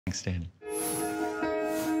Stan.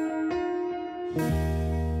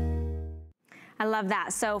 I love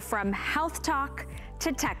that. So from health talk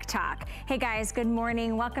to tech talk. Hey guys, good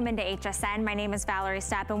morning. Welcome into HSN. My name is Valerie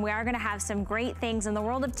Stepp, and we are gonna have some great things in the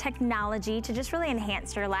world of technology to just really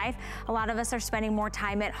enhance your life. A lot of us are spending more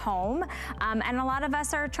time at home, and a lot of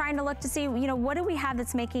us are trying to look to see, you know, what do we have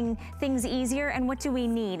that's making things easier and what do we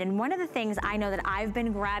need? And one of the things I know that I've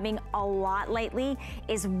been grabbing a lot lately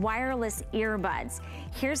is wireless earbuds.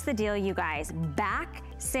 Here's the deal, you guys. Back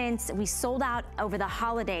since we sold out over the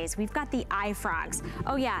holidays, we've got the iFrogs.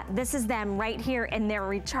 Oh yeah, this is them right here in their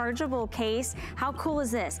rechargeable case. How cool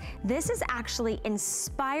is this? This is actually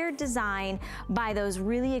inspired design by those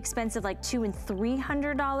really expensive, like $200 and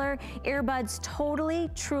 $300 earbuds, totally,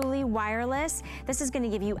 truly wireless. This is gonna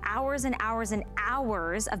give you hours and hours and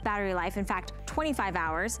hours of battery life. In fact, 25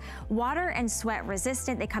 hours, water and sweat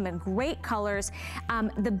resistant. They come in great colors.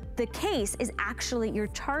 The case is actually your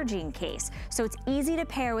charging case. So it's easy to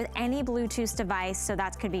pair with any Bluetooth device. So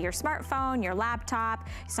that could be your smartphone, your laptop,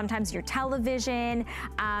 sometimes your television,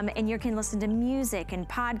 and you can listen to music and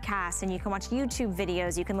podcasts, and you can watch YouTube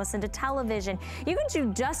videos, you can listen to television. You can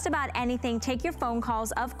do just about anything, take your phone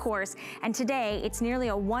calls, of course. And today it's nearly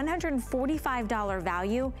a $145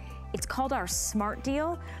 value. It's called our Smart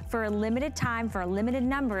Deal. For a limited time, for a limited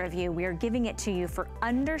number of you, we are giving it to you for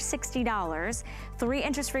under $60, 3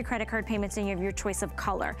 interest-free credit card payments in your choice of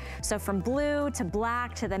color. So from blue to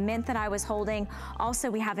black to the mint that I was holding. Also,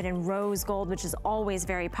 we have it in rose gold, which is always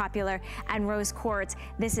very popular, and rose quartz.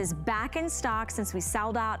 This is back in stock since we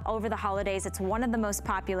sold out over the holidays. It's one of the most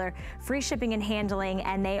popular, free shipping and handling,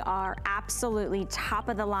 and they are absolutely top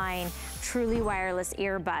of the line, truly wireless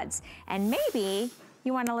earbuds. And maybe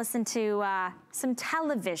you want to listen to some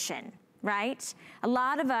television, right? A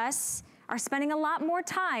lot of us are spending a lot more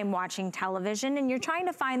time watching television, and you're trying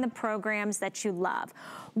to find the programs that you love.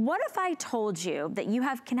 What if I told you that you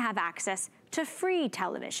can have access to free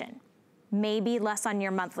television? Maybe less on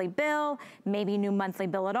your monthly bill, maybe no monthly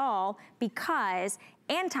bill at all, because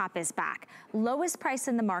Antop is back. Lowest price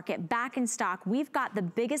in the market, back in stock. We've got the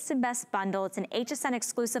biggest and best bundle. It's an HSN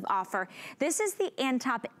exclusive offer. This is the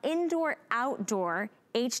Antop Indoor-Outdoor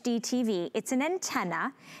HD TV. It's an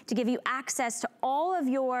antenna to give you access to all of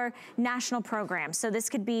your national programs. So this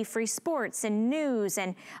could be free sports and news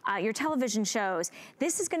and your television shows.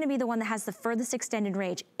 This is gonna be the one that has the furthest extended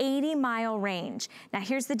range, 80-mile range. Now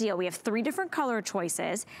here's the deal. We have 3 different color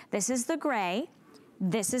choices. This is the gray,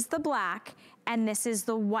 this is the black, and this is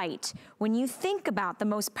the white. When you think about the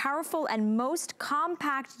most powerful and most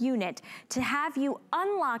compact unit to have you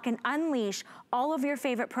unlock and unleash all of your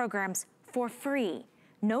favorite programs for free.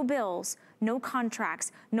 No bills, no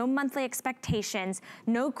contracts, no monthly expectations,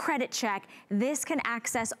 no credit check. This can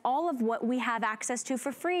access all of what we have access to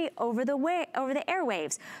for free over the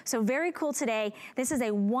airwaves. So very cool today. This is a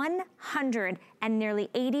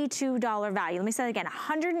 $182 value. Let me say that again,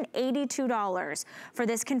 $182 for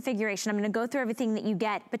this configuration. I'm gonna go through everything that you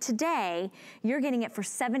get, but today you're getting it for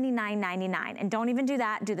 $79.99. And don't even do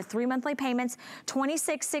that, do the 3 monthly payments,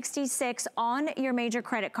 $26.66 on your major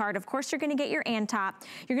credit card. Of course, you're gonna get your Antop.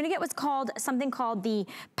 You're gonna get what's called something called the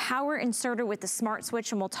power inserter with the smart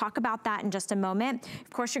switch, and we'll talk about that in just a moment. Of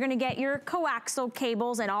course, you're gonna get your coaxial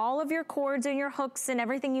cables and all of your cords and your hooks and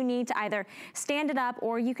everything you need to either stand it up,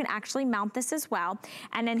 or you can actually mount this as well.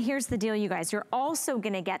 And then here's the deal, you guys. You're also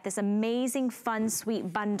gonna get this amazing Fun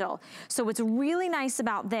Suite bundle. So what's really nice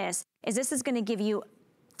about this is gonna give you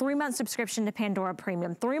 3-month subscription to Pandora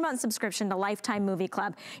Premium, 3-month subscription to Lifetime Movie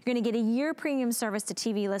Club. You're gonna get a year premium service to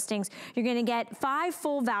TV listings. You're gonna get 5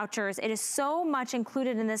 full vouchers. It is so much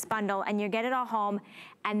included in this bundle, and you get it all home,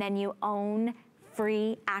 and then you own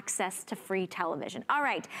free access to free television. All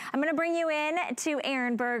right, I'm gonna bring you in to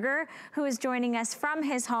Aaron Berger, who is joining us from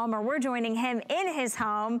his home, or we're joining him in his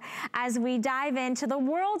home, as we dive into the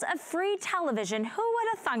world of free television. Who would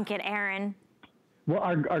have thunk it, Aaron? Well,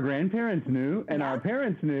 our grandparents knew, and our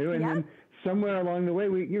parents knew, and then somewhere along the way,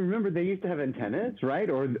 you remember they used to have antennas, right?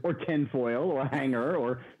 Or tinfoil, or a hanger,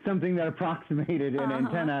 or something that approximated an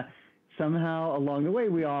antenna. Somehow along the way,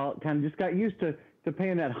 we all kind of just got used to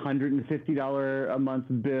paying that $150 a month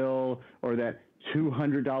bill, or that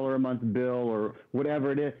 $200 a month bill, or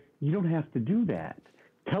whatever it is. You don't have to do that.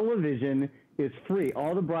 Television is free,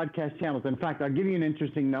 all the broadcast channels. In fact, I'll give you an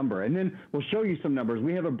interesting number, and then we'll show you some numbers.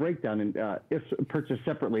 We have a breakdown, and if purchased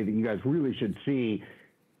separately, that you guys really should see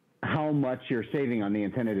how much you're saving on the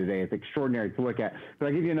antenna today. It's extraordinary to look at. But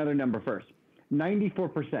I'll give you another number first.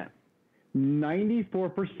 94%.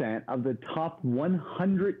 94% of the top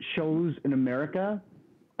 100 shows in America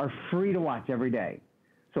are free to watch every day.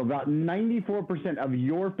 So about 94% of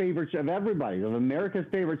your favorites, of everybody's, of America's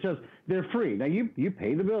favorite shows, they're free. Now, you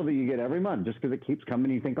pay the bill that you get every month just because it keeps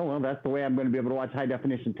coming. You think, oh, well, that's the way I'm going to be able to watch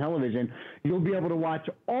high-definition television. You'll be able to watch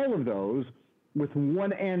all of those with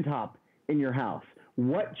one Antop in your house.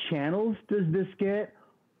 What channels does this get?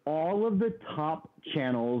 All of the top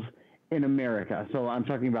channels in America. So I'm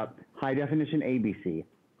talking about high-definition ABC,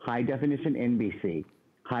 high-definition NBC,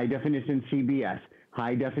 high-definition CBS,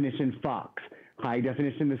 high-definition Fox,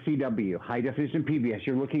 high-definition the CW, high-definition PBS.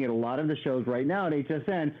 You're looking at a lot of the shows right now at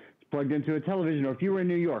HSN. It's plugged into a television. Or if you were in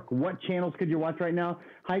New York, what channels could you watch right now?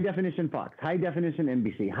 High-definition Fox, high-definition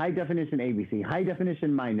NBC, high-definition ABC, high-definition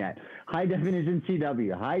MyNet, high-definition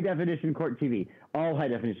CW, high-definition Court TV, all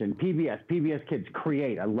high-definition, PBS Kids,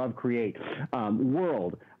 Create. I love Create.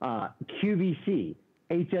 World, QVC,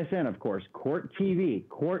 HSN, of course, Court TV,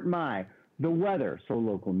 Court My, the weather. So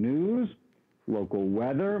local news, local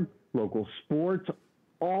weather, local sports,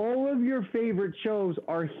 all of your favorite shows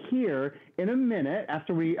are here. In a minute,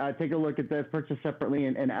 after we take a look at the purchase separately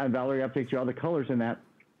and Valerie updates you all the colors in that,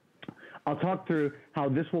 I'll talk through how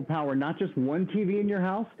this will power not just one TV in your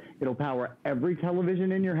house, it'll power every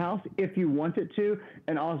television in your house if you want it to,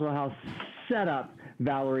 and also how setup,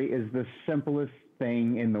 Valerie, is the simplest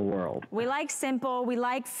thing in the world. We like simple, we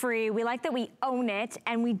like free, we like that we own it,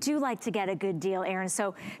 and we do like to get a good deal, Aaron.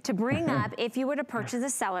 So to bring up, if you were to purchase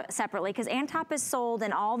this separately, because Antop is sold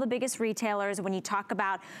in all the biggest retailers, when you talk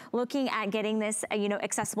about looking at getting this,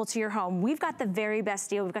 accessible to your home, we've got the very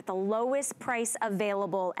best deal. We've got the lowest price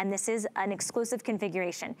available, and this is an exclusive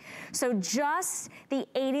configuration. So just the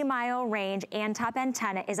 80-mile range Antop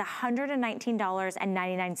antenna is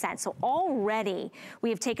 $119.99. So already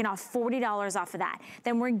we have taken off $40 off of that.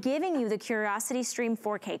 Then we're giving you the Curiosity Stream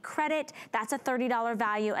 4K credit. That's a $30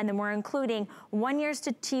 value. And then we're including 1 year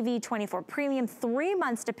to TV 24 Premium, 3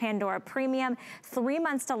 months to Pandora Premium, 3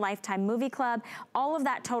 months to Lifetime Movie Club. All of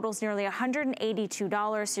that totals nearly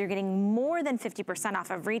 $182. So you're getting more than 50%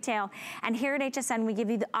 off of retail. And here at HSN, we give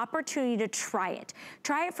you the opportunity to try it.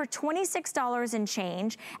 Try it for $26 and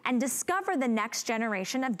change and discover the next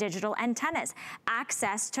generation of digital antennas.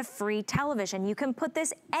 Access to free television. You can put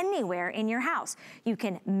this anywhere in your house. You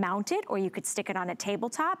can mount it, or you could stick it on a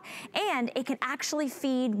tabletop, and it can actually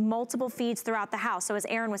feed multiple feeds throughout the house. So as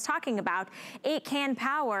Aaron was talking about, it can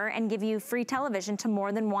power and give you free television to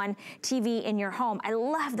more than one TV in your home. I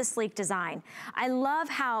love the sleek design. I love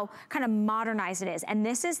how kind of modernized it is. And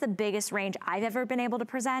this is the biggest range I've ever been able to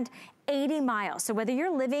present, 80 miles. So whether you're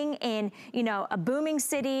living in, a booming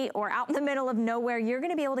city or out in the middle of nowhere, you're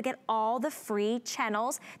gonna be able to get all the free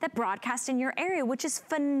channels that broadcast in your area, which is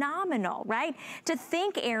phenomenal, right? To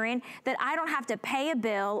think, Aaron, that I don't have to pay a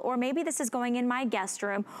bill, or maybe this is going in my guest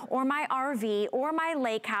room or my RV or my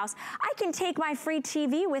lake house. I can take my free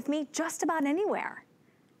TV with me just about anywhere.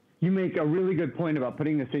 You make a really good point about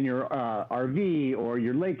putting this in your RV or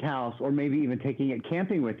your lake house, or maybe even taking it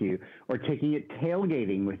camping with you, or taking it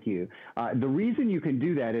tailgating with you. The reason you can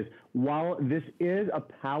do that is, while this is a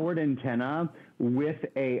powered antenna with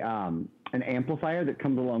an amplifier that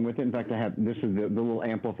comes along with it. In fact, this is the little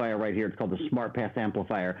amplifier right here. It's called the Smart Pass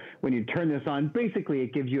amplifier. When you turn this on, basically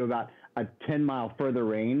it gives you about a 10-mile further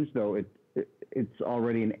range, though it's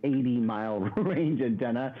already an 80-mile range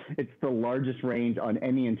antenna. It's the largest range on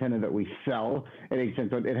any antenna that we sell at HSN.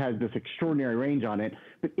 So it has this extraordinary range on it.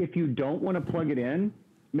 But if you don't want to plug it in,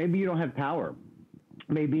 maybe you don't have power.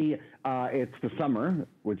 Maybe it's the summer,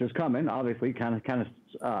 which is coming, obviously, kind of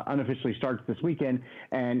unofficially starts this weekend,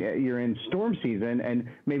 and you're in storm season, and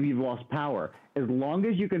maybe you've lost power. As long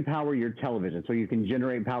as you can power your television, so you can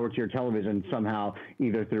generate power to your television somehow,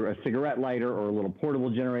 either through a cigarette lighter or a little portable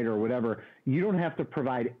generator or whatever, you don't have to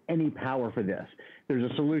provide any power for this. There's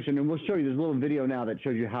a solution, and we'll show you. There's a little video now that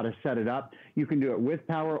shows you how to set it up. You can do it with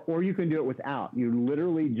power, or you can do it without. You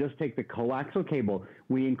literally just take the coaxial cable.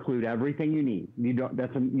 We include everything you need. You don't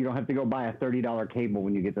have to go buy a $30 cable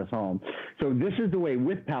when you get this home. So this is the way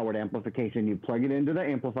with powered amplification. You plug it into the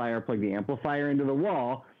amplifier, plug the amplifier into the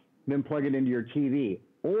wall, then plug it into your TV.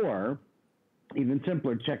 Or, even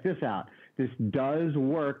simpler, check this out. This does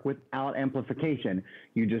work without amplification.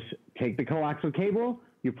 You just take the coaxial cable,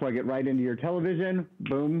 you plug it right into your television,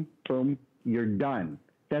 boom, boom, you're done.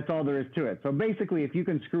 That's all there is to it. So basically, if you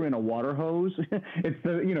can screw in a water hose, it's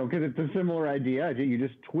because it's a similar idea. You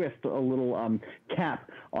just twist a little cap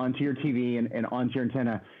onto your TV and onto your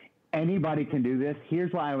antenna. Anybody can do this.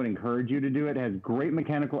 Here's why I would encourage you to do it. It has great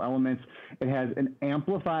mechanical elements. It has an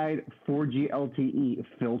amplified 4G LTE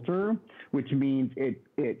filter, which means it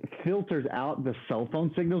filters out the cell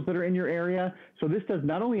phone signals that are in your area. So this does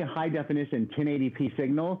not only a high definition 1080p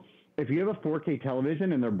signal, if you have a 4K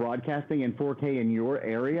television and they're broadcasting in 4K in your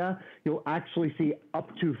area, you'll actually see up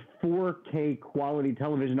to 4K quality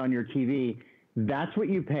television on your TV. That's what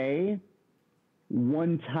you pay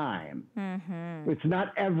one time. It's not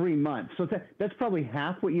every month. So that's probably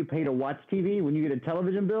half what you pay to watch TV. When you get a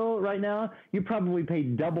television bill right now, you probably pay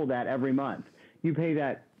double that every month. You pay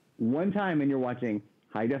that one time and you're watching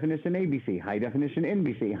high definition ABC, high definition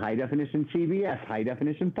NBC, high definition CBS, high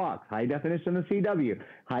definition Fox, high definition the CW,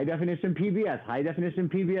 high definition PBS, high definition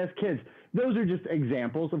PBS Kids. Those are just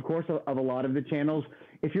examples, of course, of a lot of the channels.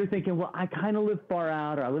 If you're thinking, well, I kind of live far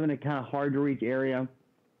out, or I live in a kind of hard to reach area,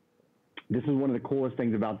 this is one of the coolest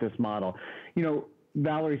things about this model. You know,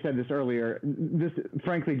 Valerie said this earlier, this,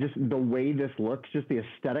 frankly, just the way this looks, just the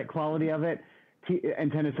aesthetic quality of it,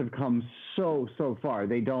 antennas have come so far.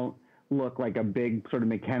 They don't look like a big sort of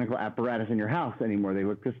mechanical apparatus in your house anymore. They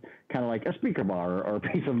look just kind of like a speaker bar or a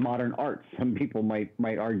piece of modern art, some people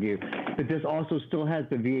might argue. But this also still has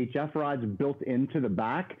the VHF rods built into the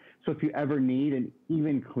back. So if you ever need an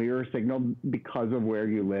even clearer signal because of where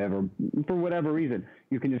you live or for whatever reason,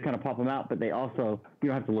 you can just kind of pop them out, but they also, you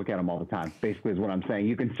don't have to look at them all the time, basically is what I'm saying.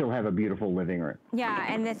 You can still have a beautiful living room. Yeah,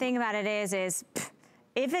 and the thing about it is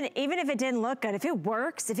even if it didn't look good, if it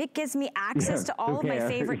works, if it gives me access to all of my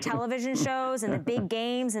favorite television shows and the big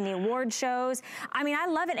games and the award shows, I mean, I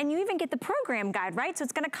love it. And you even get the program guide, right? So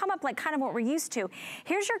it's gonna come up like kind of what we're used to.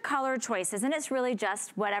 Here's your color choices, and it's really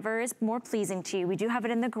just whatever is more pleasing to you. We do have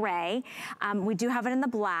it in the gray, we do have it in the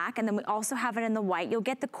black, and then we also have it in the white. You'll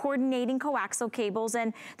get the coordinating coaxial cables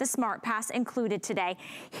and the Smart Pass included today.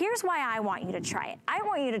 Here's why I want you to try it. I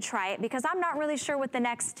want you to try it because I'm not really sure what the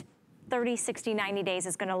next 30, 60, 90 days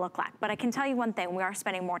is gonna look like. But I can tell you one thing, we are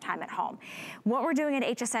spending more time at home. What we're doing at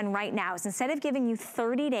HSN right now is instead of giving you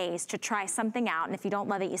 30 days to try something out, and if you don't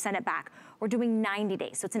love it, you send it back, we're doing 90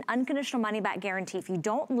 days. So it's an unconditional money back guarantee. If you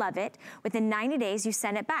don't love it, within 90 days, you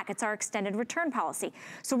send it back. It's our extended return policy.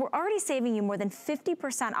 So we're already saving you more than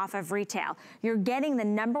 50% off of retail. You're getting the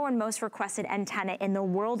 #1 most requested antenna in the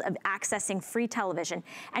world of accessing free television.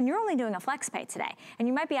 And you're only doing a FlexPay today. And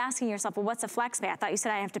you might be asking yourself, well, what's a FlexPay? I thought you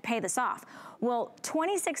said I have to pay this off. Well,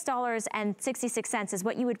 $26.66 is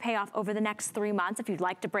what you would pay off over the next 3 months if you'd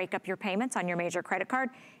like to break up your payments on your major credit card,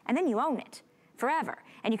 and then you own it forever.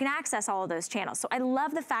 And you can access all of those channels. So I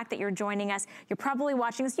love the fact that you're joining us. You're probably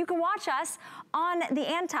watching us. You can watch us on the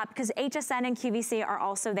Antop because HSN and QVC are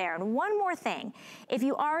also there. And one more thing, if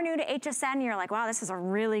you are new to HSN, you're like, wow, this is a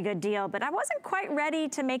really good deal, but I wasn't quite ready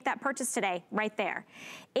to make that purchase today, right there.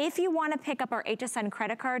 If you want to pick up our HSN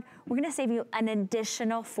credit card, we're going to save you an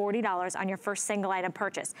additional $40 on your first single item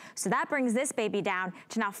purchase. So that brings this baby down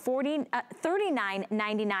to now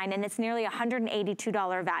 $39.99, and it's nearly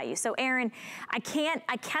 $182 value. So Aaron, I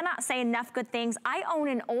cannot say enough good things. I own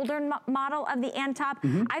an older model of the Antop.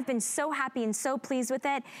 I've been so happy and so pleased with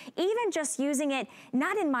it. Even just using it,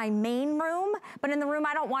 not in my main room, but in the room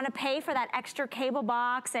I don't want to pay for that extra cable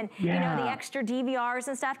box and you know, the extra DVRs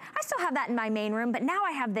and stuff. I still have that in my main room, but now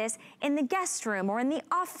I have this in the guest room or in the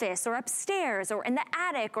office or upstairs or in the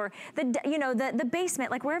attic or the basement,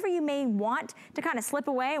 like wherever you may want to kind of slip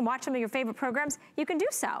away and watch some of your favorite programs, you can do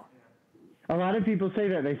so. A lot of people say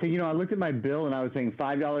that. They say, you know, I looked at my bill and I was paying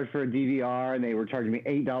 $5 for a DVR and they were charging me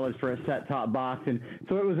 $8 for a set-top box. And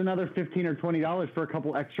so it was another $15 or $20 for a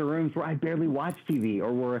couple extra rooms where I barely watch TV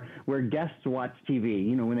or where guests watch TV,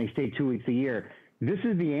 you know, when they stay 2 weeks a year. This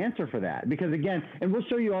is the answer for that. Because again, and we'll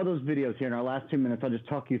show you all those videos here in our last 2 minutes. I'll just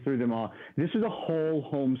talk you through them all. This is a whole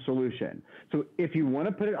home solution. So if you want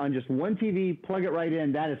to put it on just one TV, plug it right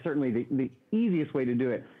in, that is certainly the easiest way to do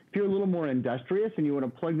it. If you're a little more industrious and you want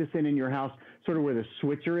to plug this in your house, sort of where the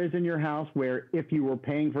switcher is in your house, where if you were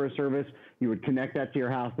paying for a service, you would connect that to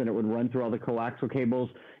your house, then it would run through all the coaxial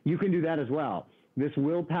cables. You can do that as well. This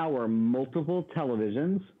will power multiple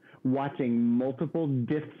televisions, watching multiple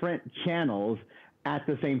different channels at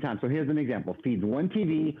the same time. So here's an example. Feeds one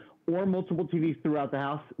TV or multiple TVs throughout the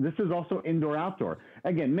house. This is also indoor-outdoor.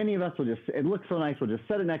 Again, many of us will just, it looks so nice, we'll just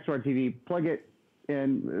set it next to our TV, plug it,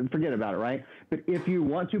 and forget about it, right? But if you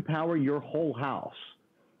want to power your whole house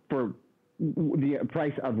for the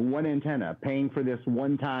price of one antenna, paying for this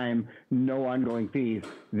one time, no ongoing fees,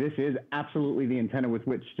 this is absolutely the antenna with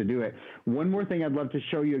which to do it. One more thing I'd love to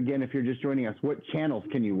show you again, if you're just joining us, what channels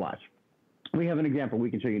can you watch? We have an example.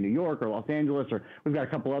 We can show you New York or Los Angeles, or we've got a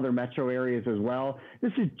couple other metro areas as well.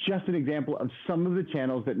 This is just an example of some of the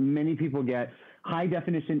channels that many people get. High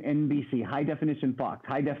definition NBC, high definition Fox,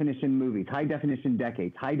 high definition movies, high definition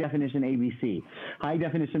decades, high definition ABC, high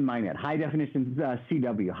definition MyNet, high definition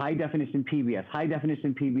CW, high definition PBS, high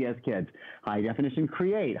definition PBS Kids, high definition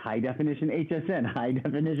Create, high definition HSN, high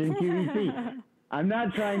definition QVC. I'm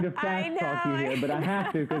not trying to fast talk you here, but I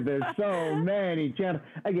have to because there's so many channels.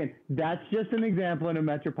 Again, that's just an example in a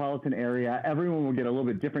metropolitan area. Everyone will get a little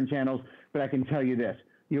bit different channels, but I can tell you this.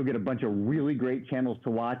 You'll get a bunch of really great channels to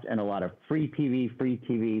watch and a lot of free TV, free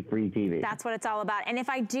TV, free TV. That's what it's all about. And if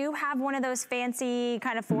I do have one of those fancy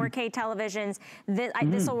kind of 4K televisions,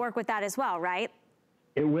 this will work with that as well, right?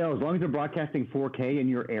 It will. As long as they're broadcasting 4K in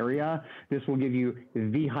your area, this will give you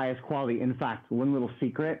the highest quality. In fact, one little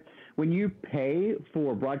secret, when you pay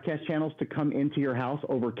for broadcast channels to come into your house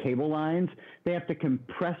over cable lines, they have to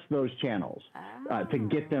compress those channels to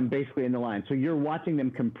get them basically in the line. So you're watching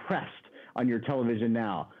them compressed on your television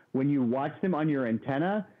now. When you watch them on your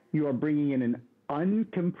antenna, you are bringing in an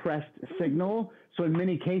uncompressed signal. So in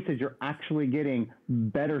many cases, you're actually getting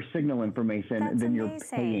better signal information than you're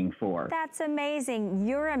paying for. That's amazing.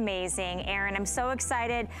 You're amazing, Aaron. I'm so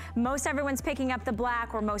excited. Most everyone's picking up the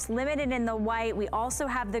black. We're most limited in the white. We also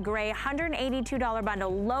have the gray, $182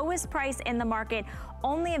 bundle, lowest price in the market,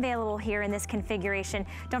 only available here in this configuration.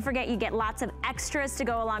 Don't forget, you get lots of extras to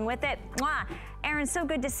go along with it. Mwah. Aaron, so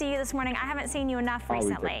good to see you this morning. I haven't seen you enough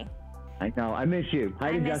recently. I know. I miss you.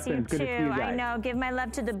 Hi to Justin. It's good to see you guys. I know. Give my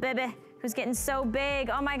love to the baby who's getting so big.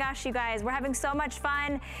 Oh my gosh, you guys, we're having so much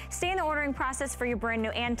fun. Stay in the ordering process for your brand new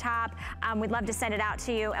and top. We'd love to send it out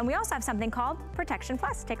to you. And we also have something called Protection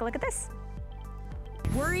Plus. Take a look at this.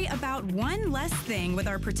 Worry about one less thing with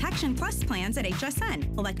our Protection Plus plans at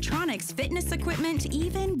HSN. Electronics, fitness equipment,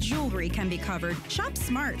 even jewelry can be covered. Shop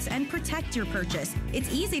smarts and protect your purchase.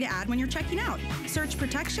 It's easy to add when you're checking out. Search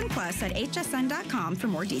Protection Plus at hsn.com for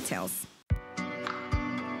more details.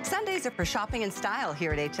 Sundays are for shopping in style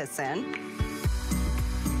here at HSN.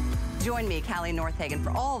 Join me, Callie Northagen, for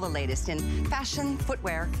all the latest in fashion,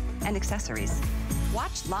 footwear, and accessories.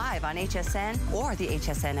 Watch live on HSN or the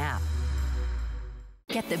HSN app.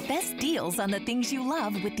 Get the best deals on the things you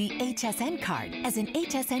love with the HSN card. As an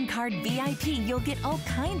HSN card VIP, you'll get all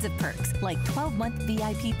kinds of perks, like 12-month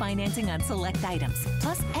VIP financing on select items,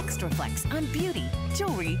 plus extra flex on beauty,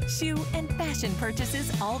 jewelry, shoe, and fashion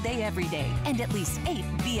purchases all day, every day. And at least 8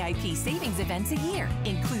 VIP savings events a year.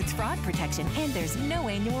 Includes fraud protection, and there's no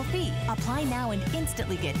annual fee. Apply now and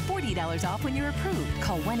instantly get $40 off when you're approved.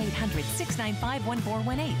 Call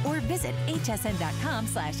 1-800-695-1418 or visit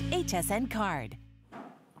hsn.com/HSN card.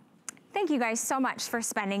 Thank you guys so much for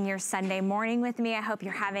spending your Sunday morning with me. I hope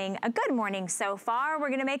you're having a good morning so far. We're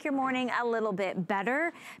gonna make your morning a little bit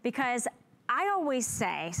better because I always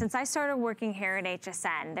say, since I started working here at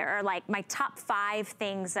HSN, there are like my top 5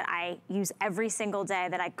 things that I use every single day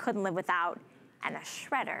that I couldn't live without, and a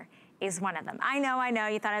shredder is one of them. I know,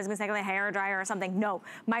 you thought I was gonna say like a hair dryer or something. No,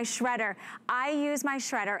 my shredder. I use my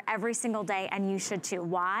shredder every single day, and you should too.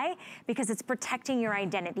 Why? Because it's protecting your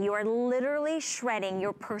identity. You are literally shredding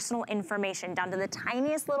your personal information down to the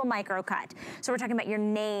tiniest little micro cut. So we're talking about your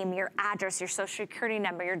name, your address, your social security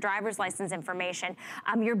number, your driver's license information,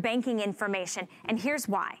 your banking information, and here's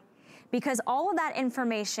why. Because all of that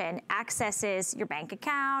information accesses your bank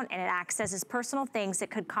account and it accesses personal things that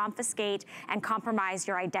could confiscate and compromise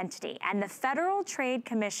your identity. And the Federal Trade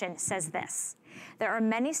Commission says this: there are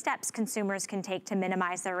many steps consumers can take to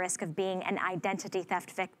minimize the risk of being an identity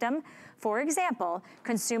theft victim. For example,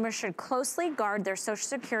 consumers should closely guard their social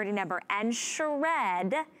security number and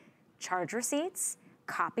shred charge receipts,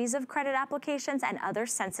 copies of credit applications, and other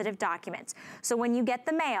sensitive documents. So when you get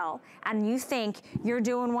the mail and you think you're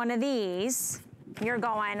doing one of these, you're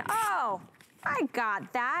going, oh, I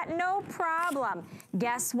got that, no problem.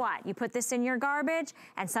 Guess what? You put this in your garbage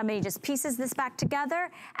and somebody just pieces this back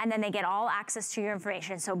together and then they get all access to your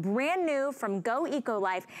information. So brand new from Go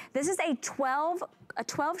EcoLife, this is a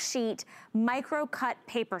 12-sheet micro cut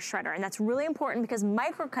paper shredder. And that's really important because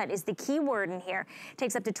micro cut is the key word in here. It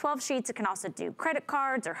takes up to 12 sheets. It can also do credit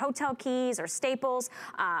cards or hotel keys or staples.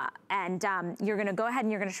 You're gonna go ahead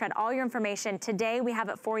and you're gonna shred all your information. Today we have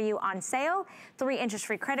it for you on sale. 3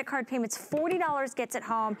 interest-free credit card payments, $40 gets it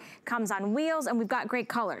home, comes on wheels, and we've got great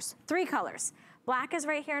colors, 3 colors. Black is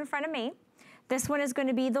right here in front of me. This one is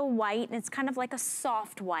gonna be the white, and it's kind of like a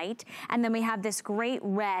soft white. And then we have this great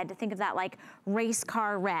red. Think of that like race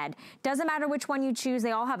car red. Doesn't matter which one you choose.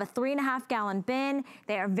 They all have a 3.5-gallon bin.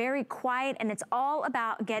 They are very quiet, and it's all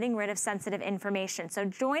about getting rid of sensitive information. So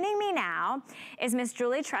joining me now is Miss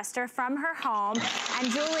Julie Trester from her home. And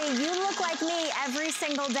Julie, you look like me every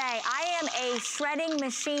single day. I am a shredding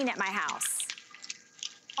machine at my house.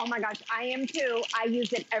 Oh my gosh, I am too. I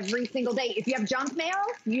use it every single day. If you have junk mail,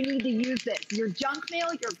 you need to use this. Your junk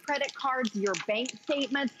mail, your credit cards, your bank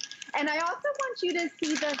statements. And I also want you to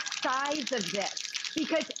see the size of this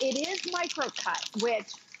because it is micro cut,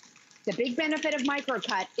 which the big benefit of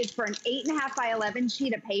microcut is for an 8.5 by 11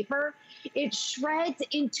 sheet of paper, it shreds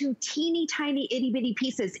into teeny tiny itty bitty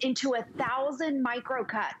pieces into 1,000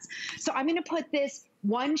 microcuts. So I'm gonna put this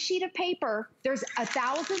one sheet of paper, there's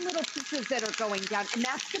 1,000 little pieces that are going down, and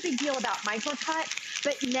that's the big deal about microcut.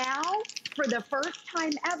 But now, for the first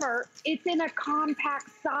time ever, it's in a compact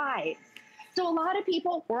size. So a lot of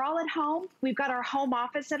people, we're all at home. We've got our home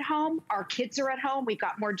office at home. Our kids are at home. We've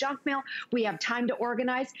got more junk mail. We have time to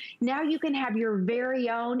organize. Now you can have your very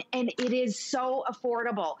own, and it is so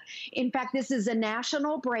affordable. In fact, this is a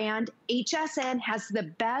national brand. HSN has the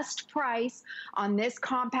best price on this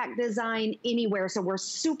compact design anywhere. So we're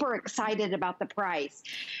super excited about the price.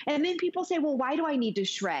 And then people say, well, why do I need to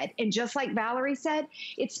shred? And just like Valerie said,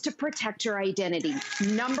 it's to protect your identity.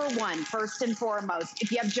 Number one, first and foremost,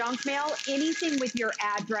 if you have junk mail, anything with your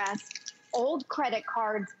address, old credit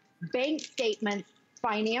cards, bank statements,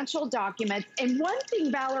 financial documents. And one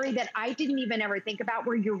thing, Valerie, that I didn't even ever think about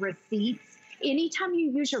were your receipts. Anytime you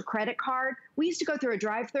use your credit card, we used to go through a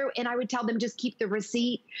drive-through and I would tell them just keep the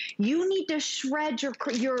receipt. You need to shred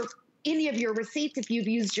any of your receipts if you've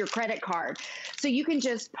used your credit card. So you can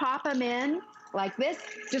just pop them in like this.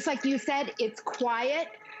 Just like you said, it's quiet.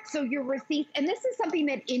 So your receipts, and this is something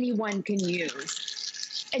that anyone can use.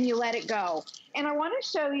 And you let it go. And I want to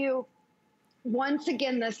show you once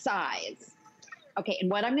again the size. Okay, and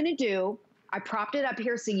what I'm going to do, I propped it up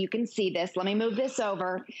here so you can see this. Let me move this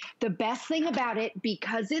over. The best thing about it,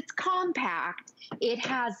 because it's compact, it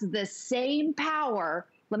has the same power.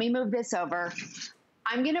 Let me move this over.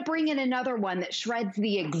 I'm going to bring in another one that shreds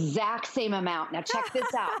the exact same amount. Now check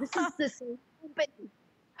this out. This is the same, but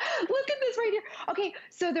look at this right here. Okay,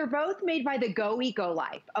 so they're both made by the Go Eco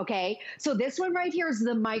Life, okay? So this one right here is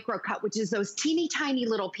the micro cut, which is those teeny tiny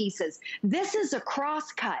little pieces. This is a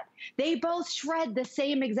cross cut. They both shred the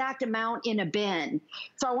same exact amount in a bin.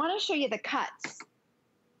 So I wanna show you the cuts.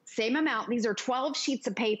 Same amount, these are 12 sheets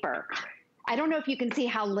of paper. I don't know if you can see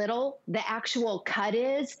how little the actual cut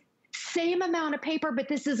is. Same amount of paper, but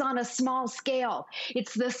this is on a small scale.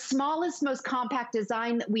 It's the smallest, most compact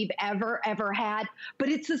design that we've ever had, but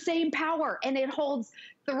it's the same power, and it holds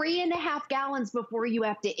 3.5 gallons before you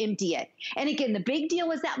have to empty it. And again, the big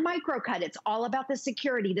deal is that micro cut. It's all about the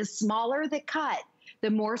security. The smaller the cut, the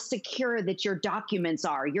more secure that your documents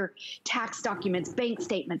are, your tax documents, bank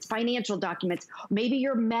statements, financial documents, maybe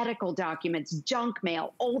your medical documents, junk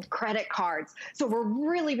mail, old credit cards. So we're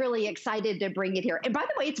really, really excited to bring it here. And by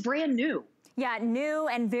the way, it's brand new. Yeah, new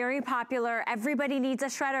and very popular. Everybody needs a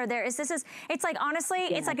shredder. It's like, honestly,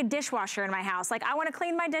 it's like a dishwasher in my house. Like, I want to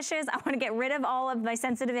clean my dishes. I want to get rid of all of my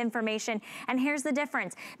sensitive information. And here's the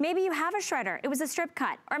difference. Maybe you have a shredder. It was a strip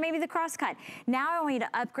cut, or maybe the cross cut. Now I want you to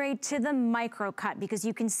upgrade to the micro cut, because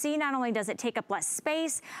you can see not only does it take up less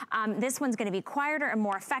space, this one's going to be quieter and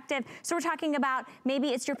more effective. So we're talking about maybe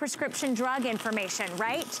it's your prescription drug information,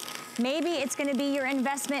 right? Maybe it's going to be your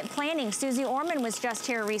investment planning. Susie Orman was just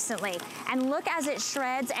here recently. And look as it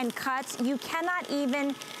shreds and cuts. You cannot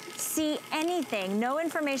even see anything. No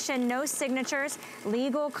information, no signatures,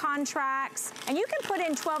 legal contracts. And you can put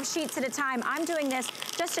in 12 sheets at a time. I'm doing this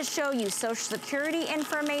just to show you Social Security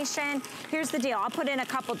information. Here's the deal. I'll put in a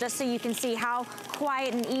couple just so you can see how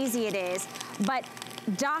quiet and easy it is. But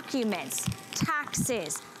documents,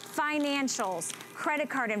 taxes, financials, credit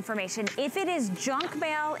card information. If it is junk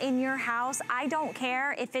mail in your house, I don't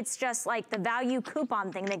care if it's just like the value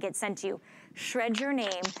coupon thing that gets sent to you. Shred your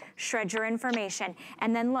name, shred your information,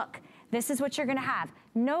 and then look, this is what you're gonna have.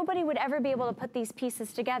 Nobody would ever be able to put these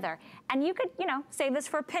pieces together. And you could, you know, save this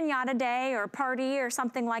for a piñata day or a party or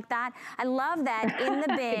something like that. I love that in the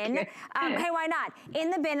bin. Hey, why not? In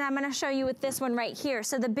the bin, I'm gonna show you with this one right here.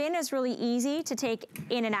 So the bin is really easy to take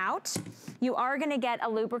in and out. You are gonna get a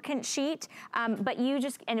lubricant sheet, but you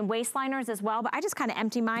just, and waist liners as well, but I just kind of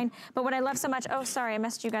empty mine. But what I love so much, oh, sorry, I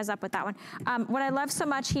messed you guys up with that one. What I love so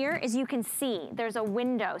much here is you can see there's a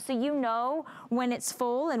window. So you know when it's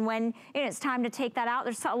full and when it's time to take that out.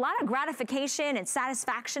 There's a lot of gratification and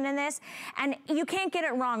satisfaction in this, and you can't get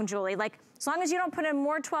it wrong, Julie. Like, as long as you don't put in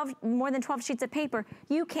more than 12 sheets of paper,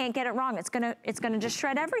 you can't get it wrong. It's gonna just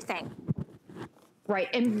shred everything. Right,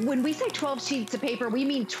 and when we say 12 sheets of paper, we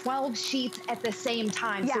mean 12 sheets at the same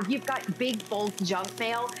time. Yeah. So if you've got big bulk junk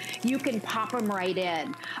mail, you can pop them right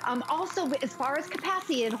in. Also, as far as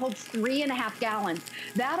capacity, it holds 3.5 gallons.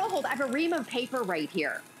 That'll hold, I have a ream of paper right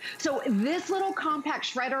here. So this little compact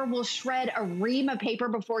shredder will shred a ream of paper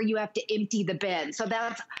before you have to empty the bin. So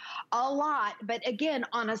that's a lot, but again,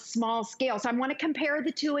 on a small scale. So I want to compare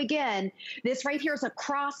the two again. This right here is a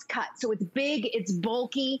cross cut. So it's big, it's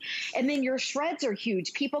bulky, and then your shreds are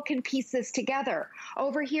huge. People can piece this together.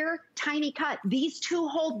 Over here, tiny cut. These two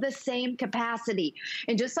hold the same capacity.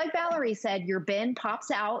 And just like Valerie said, your bin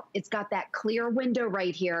pops out. It's got that clear window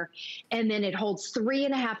right here. And then it holds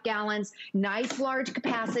 3.5 gallons, nice large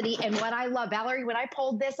capacity. And what I love, Valerie, when I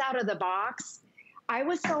pulled this out of the box, I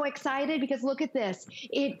was so excited because look at this.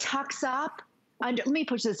 It tucks up under, let me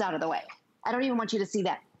push this out of the way. I don't even want you to see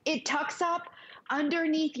that. It tucks up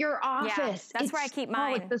underneath your office. Yeah, that's where I keep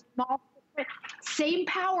mine. It's a small, same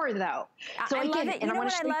power though. So I love it. You know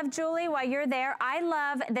what I love, Julie, while you're there? I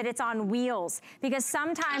love that it's on wheels because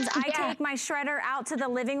sometimes I take my shredder out to the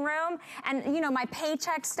living room and, you know, my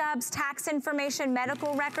paycheck stubs, tax information,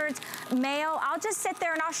 medical records, mail, I'll just sit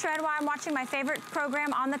there and I'll shred while I'm watching my favorite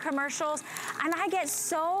program on the commercials, and I get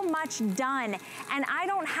so much done. And I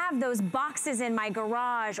don't have those boxes in my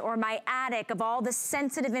garage or my attic of all the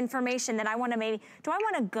sensitive information that I want to maybe, do I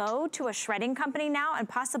want to go to a shredding company now and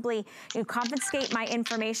possibly, you know, confiscate my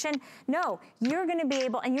information? No, you're gonna be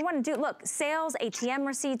able, and you wanna do, look, sales, ATM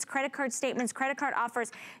receipts, credit card statements, credit card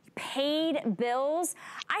offers, paid bills.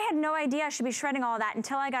 I had no idea I should be shredding all of that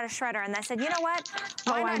until I got a shredder, and I said, you know what?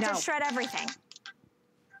 Why not just shred everything?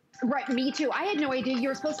 Right, me too. I had no idea you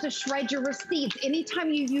were supposed to shred your receipts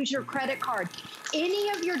anytime you use your credit card. Any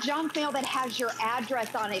of your junk mail that has your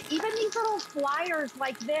address on it, even these little flyers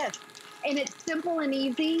like this. And it's simple and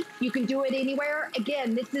easy. You can do it anywhere.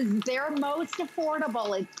 Again, this is their most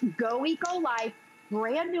affordable. It's Go Eco Life,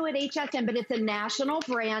 brand new at HSN, but it's a national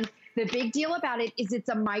brand. The big deal about it is it's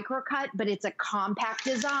a microcut, but it's a compact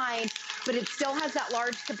design, but it still has that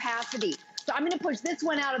large capacity. So I'm gonna push this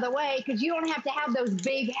one out of the way because you don't have to have those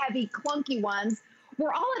big, heavy, clunky ones.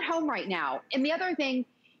 We're all at home right now. And the other thing,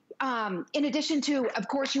 in addition to, of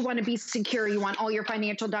course, you want to be secure, you want all your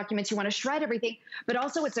financial documents, you want to shred everything, but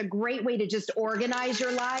also it's a great way to just organize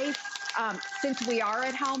your life. Since we are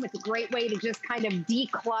at home, it's a great way to just kind of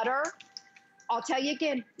declutter. I'll tell you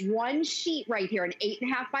again, one sheet right here, an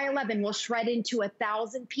 8.5 by 11, will shred into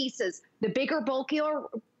 1,000 pieces. The bigger,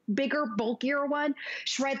 bulkier one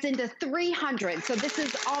shreds into 300. So this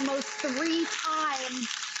is almost 3 times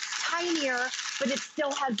tinier, but it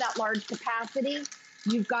still has that large capacity.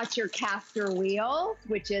 You've got your caster wheel,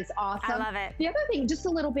 which is awesome. I love it. The other thing, just a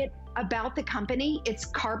little bit about the company, it's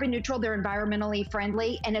carbon neutral, they're environmentally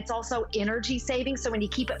friendly, and it's also energy saving. So when you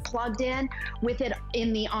keep it plugged in with it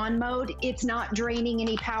in the on mode, it's not draining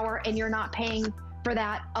any power and you're not paying for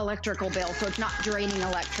that electrical bill, so it's not draining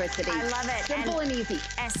electricity. I love it. Simple and easy.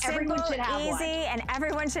 Everyone should have easy, and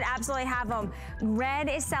everyone should absolutely have them. Red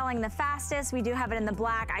is selling the fastest. We do have it in the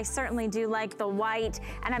black. I certainly do like the white,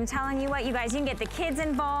 and I'm telling you what, you guys, you can get the kids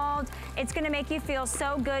involved. It's gonna make you feel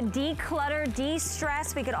so good. Declutter,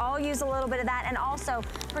 de-stress. We could all use a little bit of that, and also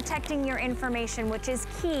protecting your information, which is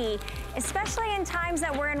key, especially in times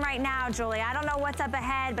that we're in right now, Julie. I don't know what's up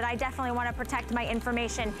ahead, but I definitely want to protect my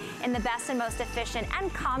information in the best and most efficient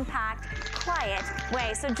and compact, quiet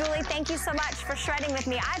way. So Julie, thank you so much for shredding with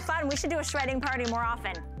me. I had fun. We should do a shredding party more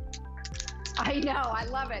often. I know, I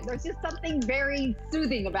love it. There's just something very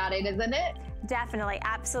soothing about it, isn't it? Definitely,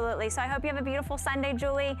 absolutely. So I hope you have a beautiful Sunday,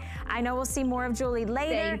 Julie. I know we'll see more of Julie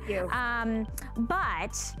later. Thank you.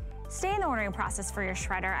 But stay in the ordering process for your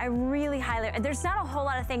shredder. I really highly, there's not a whole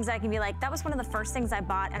lot of things that I can be like, that was one of the first things I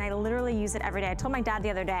bought and I literally use it every day. I told my dad the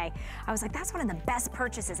other day, I was like, that's one of the best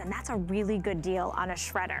purchases and that's a really good deal on a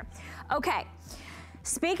shredder. Okay.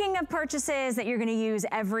 Speaking of purchases that you're gonna use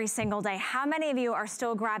every single day, how many of you are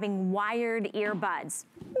still grabbing wired earbuds?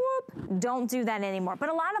 Whoop, don't do that anymore. But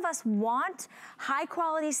a lot of us want high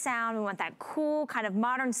quality sound. We want that cool, kind of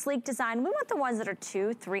modern, sleek design. We want the ones that are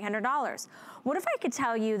 $200, $300. What if I could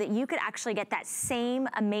tell you that you could actually get that same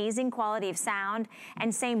amazing quality of sound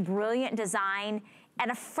and same brilliant design at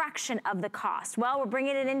a fraction of the cost? Well, we're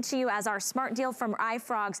bringing it into you as our smart deal from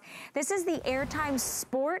iFrogs. This is the Airtime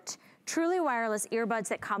Sport truly wireless earbuds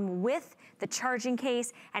that come with the charging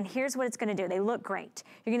case, and here's what it's gonna do. They look great.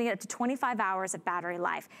 You're gonna get up to 25 hours of battery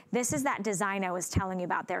life. This is that design I was telling you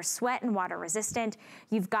about. They're sweat and water resistant.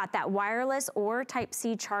 You've got that wireless or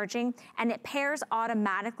Type-C charging, and it pairs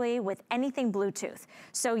automatically with anything Bluetooth.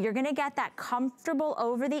 So you're gonna get that comfortable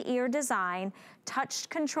over-the-ear design, touch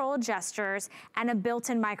control gestures, and a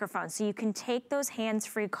built-in microphone, so you can take those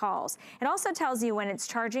hands-free calls. It also tells you when it's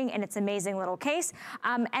charging in its amazing little case,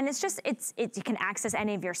 and it's just, you can access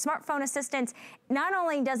any of your smartphone assistants. Not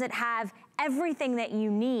only does it have everything that you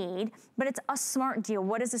need, but it's a smart deal.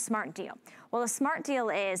 What is a smart deal? Well, a smart deal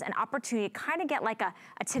is an opportunity to kind of get like a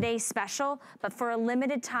today's special, but for a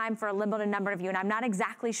limited time, for a limited number of you. And I'm not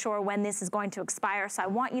exactly sure when this is going to expire, so I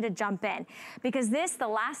want you to jump in. Because this, the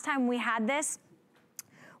last time we had this,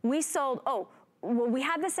 we sold, well, we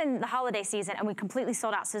had this in the holiday season and we completely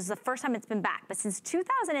sold out. So this is the first time it's been back. But since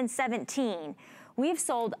 2017, we've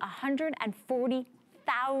sold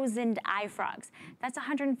 140,000 iFrogs. That's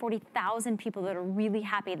 140,000 people that are really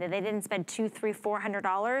happy that they didn't spend $200, $300,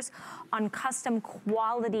 $400 on custom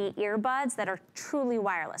quality earbuds that are truly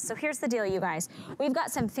wireless. So here's the deal, you guys. We've got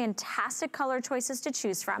some fantastic color choices to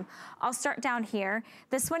choose from. I'll start down here.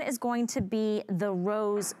 This one is going to be the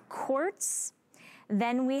Rose Quartz.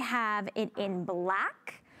 Then we have it in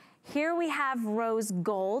black. Here we have rose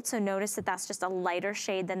gold, so notice that that's just a lighter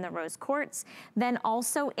shade than the rose quartz. Then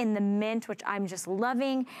also in the mint, which I'm just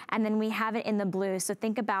loving, and then we have it in the blue, so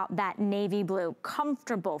think about that navy blue.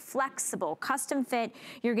 Comfortable, flexible, custom fit.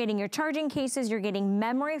 You're getting your charging cases, you're getting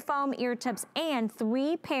memory foam ear tips, and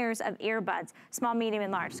 3 pairs of earbuds, small, medium,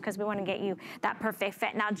 and large, because we want to get you that perfect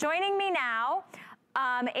fit. Now, joining me now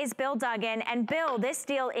is Bill Duggan. And Bill, this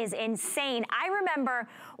deal is insane. I remember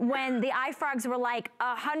when the iFrogs were like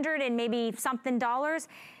 $100 and maybe something dollars,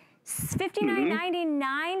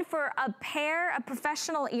 $59.99 for a pair of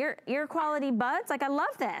professional ear quality buds. Like, I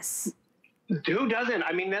love this. Who doesn't?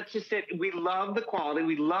 I mean, that's just it. We love the quality,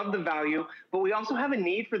 we love the value, but we also have a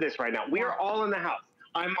need for this right now. We are all in the house.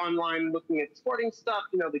 I'm online looking at sporting stuff.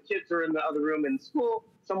 You know, the kids are in the other room in school.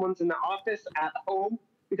 Someone's in the office at home.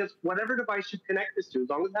 Because whatever device you connect this to, as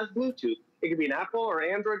long as it has Bluetooth, it could be an Apple or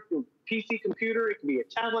Android, PC computer, it could be a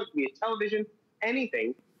tablet, it could be a television,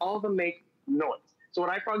 anything, all of them make noise. So what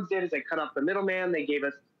iFrogs did is they cut off the middleman, they gave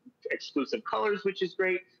us exclusive colors, which is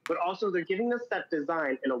great, but also they're giving us that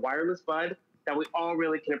design in a wireless bud that we all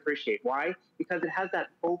really can appreciate. Why? Because it has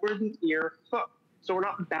that over-the-ear hook. So we're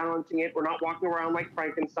not balancing it, we're not walking around like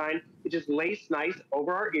Frankenstein, it just lays nice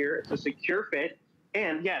over our ear, it's a secure fit,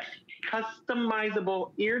 and yes,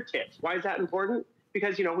 customizable ear tips. Why is that important?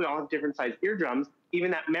 Because, you know, we all have different size eardrums, even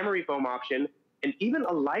that memory foam option, and even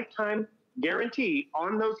a lifetime guarantee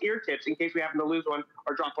on those ear tips in case we happen to lose one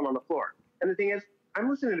or drop one on the floor. And the thing is, I'm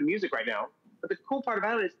listening to music right now, but the cool part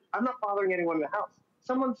about it is I'm not bothering anyone in the house.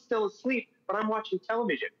 Someone's still asleep, but I'm watching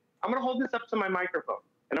television. I'm gonna hold this up to my microphone,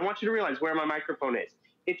 and I want you to realize where my microphone is.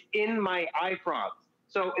 It's in my iFrogs.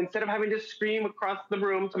 So instead of having to scream across the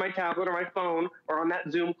room to my tablet or my phone or on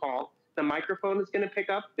that Zoom call, the microphone is going to pick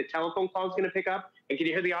up, the telephone call is going to pick up. And can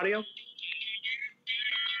you hear the audio?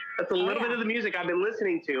 That's a little bit of the music I've been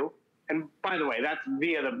listening to. And by the way, that's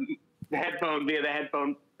via the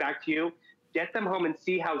headphone back to you. Get them home and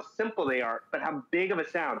see how simple they are, but how big of a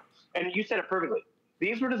sound. And you said it perfectly.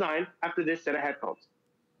 These were designed after this set of headphones.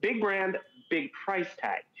 Big brand, big price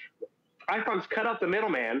tag. iPhones cut out the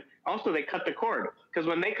middleman. Also, they cut the cord. Because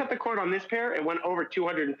when they cut the cord on this pair, it went over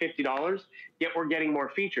 $250, yet we're getting more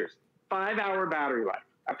features. 5-hour battery life.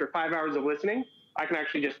 After 5 hours of listening, I can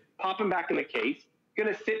actually just pop them back in the case.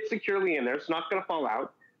 Going to sit securely in there. It's not going to fall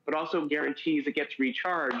out, but also guarantees it gets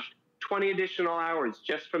recharged 20 additional hours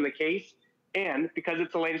just from the case. And because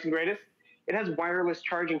it's the latest and greatest, it has wireless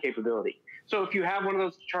charging capability. So if you have one of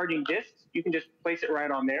those charging discs, you can just place it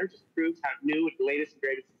right on there. Just proves how new and latest and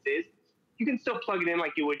greatest this is. You can still plug it in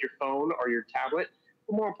like you would your phone or your tablet.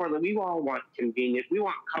 But more importantly, we all want convenience. We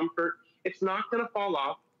want comfort. It's not going to fall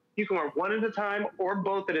off. You can wear one at a time or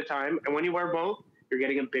both at a time. And when you wear both, you're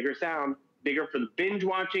getting a bigger sound, bigger for the binge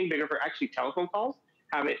watching, bigger for actually telephone calls.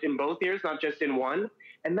 Have it in both ears, not just in one.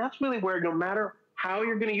 And that's really where no matter how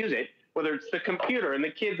you're going to use it, whether it's the computer and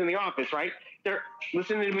the kids in the office, right? They're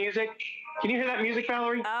listening to music. Can you hear that music,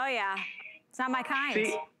 Valerie? Oh, yeah. It's not my kind.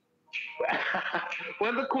 See, one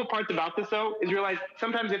of the cool parts about this, though, is realize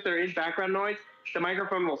sometimes if there is background noise, the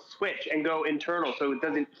microphone will switch and go internal so it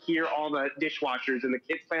doesn't hear all the dishwashers and the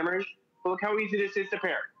kids clamoring. But look how easy this is to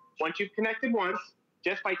pair. Once you've connected once,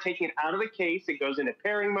 just by taking it out of the case, it goes into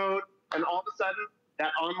pairing mode, and all of a sudden,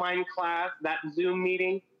 that online class, that Zoom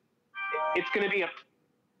meeting, it's going to be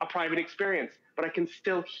a private experience, but I can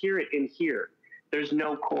still hear it in here. There's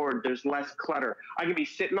no cord, there's less clutter. I can be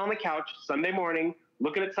sitting on the couch Sunday morning,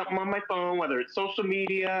 looking at something on my phone, whether it's social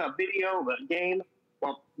media, a video, a game,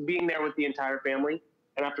 while being there with the entire family.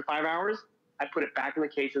 And after 5 hours, I put it back in the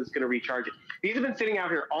case and it's going to recharge it. These have been sitting out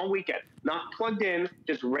here all weekend, not plugged in,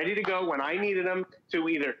 just ready to go when I needed them to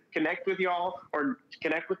either connect with y'all or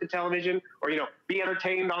connect with the television or, you know, be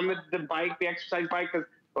entertained on the bike, the exercise bike, because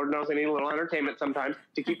Lord knows I need a little entertainment sometimes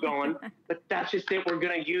to keep going. But that's just it. We're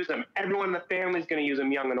going to use them. Everyone in the family is going to use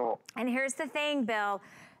them, young and old. And here's the thing, Bill.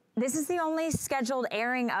 This is the only scheduled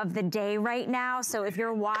airing of the day right now. So if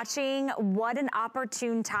you're watching, what an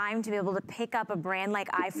opportune time to be able to pick up a brand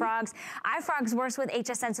like iFrogs. iFrogs works with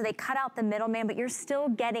HSN, so they cut out the middleman, but you're still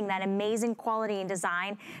getting that amazing quality and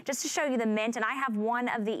design. Just to show you the mint, and I have one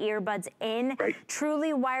of the earbuds in,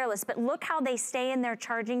 truly wireless, but look how they stay in their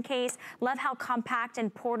charging case. Love how compact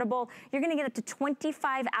and portable. You're gonna get up to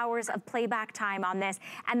 25 hours of playback time on this,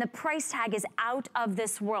 and the price tag is out of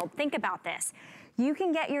this world. Think about this. You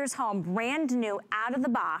can get yours home brand new out of the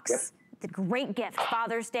box. It's a great gift,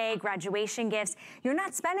 Father's Day, graduation gifts. You're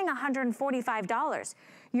not spending $145.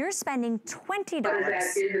 You're spending $20.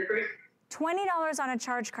 $20 on a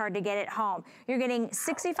charge card to get it home. You're getting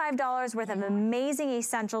 $65 worth of amazing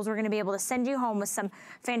essentials. We're gonna be able to send you home with some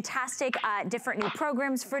fantastic different new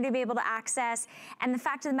programs for you to be able to access. And the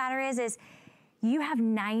fact of the matter is you have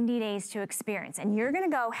 90 days to experience, and you're gonna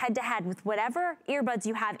go head to head with whatever earbuds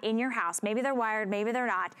you have in your house. Maybe they're wired, maybe they're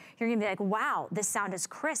not. You're gonna be like, wow, this sound is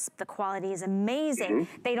crisp. The quality is amazing.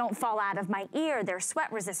 They don't fall out of my ear. They're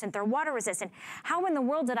sweat resistant, they're water resistant. How in the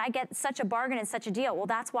world did I get such a bargain and such a deal? Well,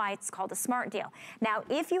 that's why it's called a smart deal. Now,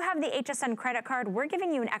 if you have the HSN credit card, we're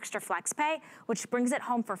giving you an extra flex pay, which brings it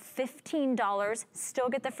home for $15. Still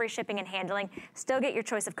get the free shipping and handling, still get your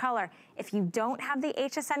choice of color. If you don't have the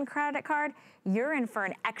HSN credit card, you're in for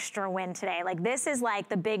an extra win today. Like, this is like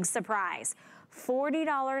the big surprise.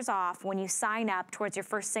 $40 off when you sign up towards your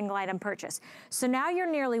first single item purchase. So now you're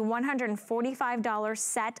nearly $145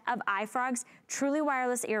 set of iFrogs, truly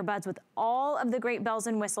wireless earbuds with all of the great bells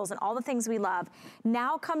and whistles and all the things we love.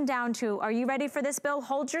 Now come down to, are you ready for this, Bill?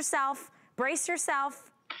 Hold yourself, brace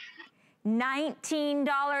yourself.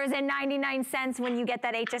 $19.99 when you get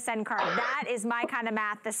that HSN card. That is my kind of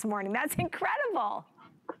math this morning. That's incredible.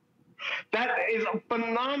 That is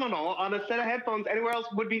phenomenal. On a set of headphones, anywhere else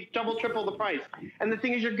would be double, triple the price. And the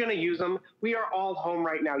thing is, you're going to use them. We are all home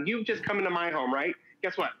right now. You've just come into my home, right?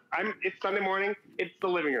 Guess what? It's Sunday morning. It's the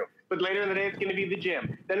living room. But later in the day, it's going to be the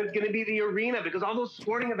gym. Then it's going to be the arena, because all those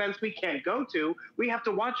sporting events we can't go to, we have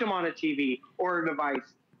to watch them on a TV or a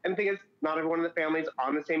device. And the thing is, not everyone in the family is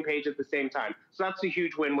on the same page at the same time. So that's a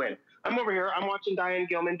huge win-win. I'm over here, I'm watching Diane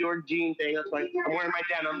Gilman do her jean thing. That's why I'm wearing my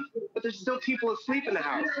denim. But there's still people asleep in the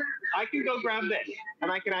house. I can go grab this,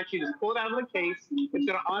 and I can actually just pull it out of the case. It's going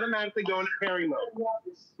to automatically go into pairing mode.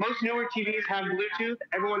 Most newer TVs have Bluetooth.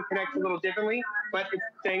 Everyone connects a little differently, but it's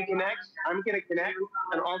saying connect. I'm going to connect,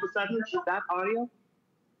 and all of a sudden, that audio,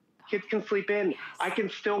 kids can sleep in. I can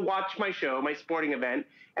still watch my show, my sporting event.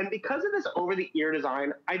 And because of this over-the-ear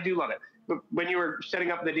design, I do love it. But when you were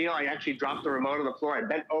setting up the deal, I actually dropped the remote on the floor. I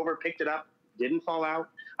bent over, picked it up, didn't fall out.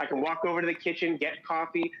 I can walk over to the kitchen, get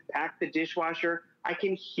coffee, pack the dishwasher. I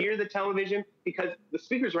can hear the television because the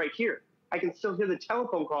speaker's right here. I can still hear the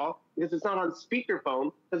telephone call because it's not on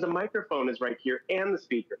speakerphone, because the microphone is right here and the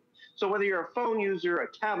speaker. So whether you're a phone user, a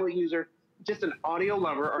tablet user, just an audio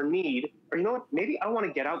lover or need, or you know what, maybe I want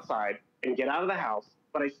to get outside and get out of the house,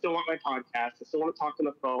 but I still want my podcast, I still want to talk on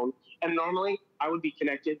the phone, and normally I would be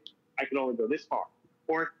connected, I can only go this far.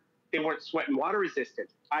 Or they weren't sweat and water resistant,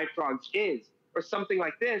 iFrogs is, or something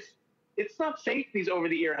like this. It's not safe, these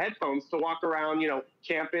over-the-ear headphones, to walk around,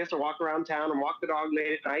 campus or walk around town and walk the dog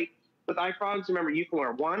late at night. With iFrogs, remember, you can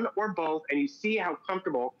wear one or both, and you see how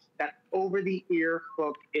comfortable that over-the-ear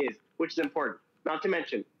hook is, which is important. Not to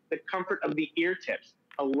mention the comfort of the ear tips.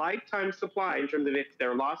 A lifetime supply in terms of if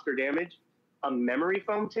they're lost or damaged. A memory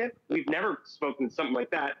foam tip. We've never spoken to something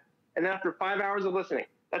like that. And then after 5 hours of listening,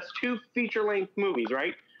 that's 2 feature-length movies,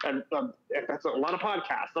 right? And that's a lot of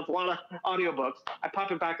podcasts. That's a lot of audiobooks. I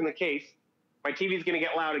pop it back in the case. My TV's going to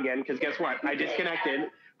get loud again because guess what? I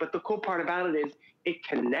disconnected. But the cool part about it is it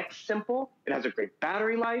connects simple. It has a great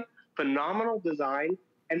battery life, phenomenal design.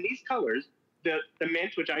 And these colors, the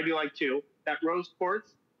mint, which I do like too, that rose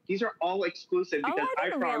quartz, these are all exclusive because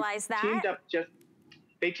iFrogs teamed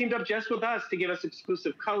up just with us to give us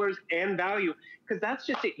exclusive colors and value, because that's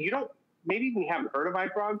just it. Maybe you haven't heard of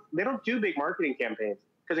iFrogs. They don't do big marketing campaigns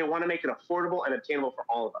because they want to make it affordable and obtainable for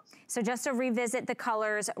all of us. So just to revisit the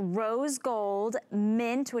colors, rose gold,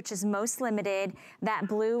 mint, which is most limited, that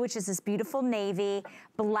blue, which is this beautiful navy,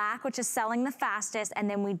 black, which is selling the fastest, and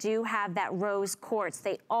then we do have that rose quartz.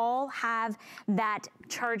 They all have that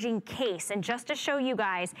charging case. And just to show you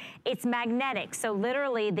guys, it's magnetic. So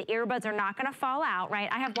literally the earbuds are not gonna fall out, right?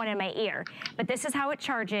 I have one in my ear, but this is how it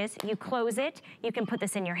charges. You close it, you can put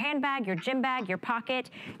this in your handbag, your gym bag, your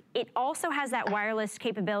pocket. It also has that wireless capability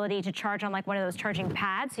capability to charge on like one of those charging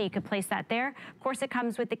pads, so you could place that there. Of course, it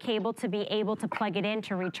comes with the cable to be able to plug it in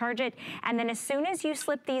to recharge it. And then as soon as you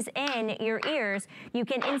slip these in your ears, you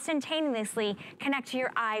can instantaneously connect to your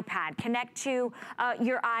iPad, connect to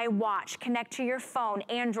your iWatch, connect to your phone,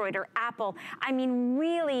 Android or Apple. I mean,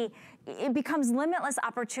 really, it becomes limitless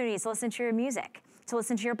opportunities to listen to your music, to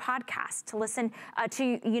listen to your podcast, to listen to,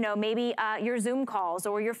 you know, maybe your Zoom calls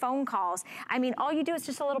or your phone calls. I mean, all you do is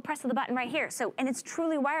just a little press of the button right here. So, and it's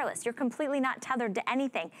truly wireless. You're completely not tethered to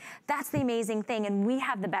anything. That's the amazing thing, and we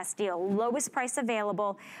have the best deal. Lowest price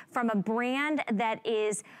available from a brand that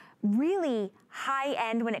is really high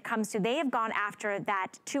end when it comes to, they have gone after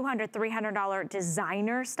that $200, $300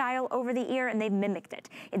 designer style over the ear, and they've mimicked it.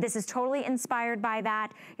 This is totally inspired by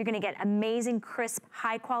that. You're gonna get amazing, crisp,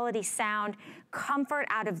 high quality sound, comfort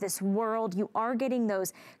out of this world. You are getting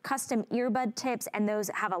those custom earbud tips, and those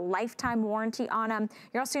have a lifetime warranty on them.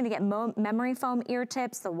 You're also gonna get memory foam ear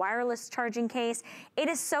tips, the wireless charging case. It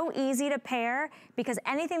is so easy to pair because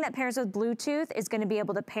anything that pairs with Bluetooth is gonna be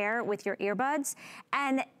able to pair with your earbuds,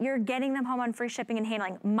 and you're getting them home on free shipping and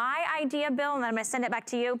handling. My idea, Bill, and then I'm gonna send it back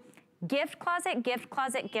to you, gift closet, gift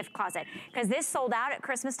closet, gift closet. Because this sold out at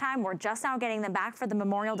Christmas time. We're just now getting them back for the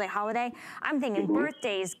Memorial Day holiday. I'm thinking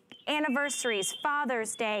birthdays, anniversaries,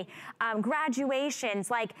 Father's Day,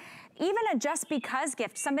 graduations, like even a just because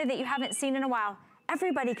gift, somebody that you haven't seen in a while.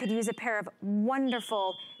 Everybody could use a pair of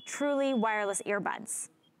wonderful, truly wireless earbuds.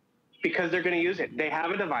 Because they're going to use it. They have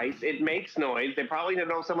a device. It makes noise. They probably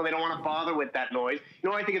know someone they don't want to bother with that noise. You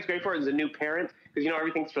know what I think it's great for as a new parent? Because, you know,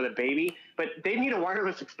 everything's for the baby. But they need a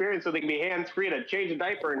wireless experience so they can be hands-free to change a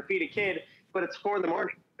diaper and feed a kid. But it's 4 in the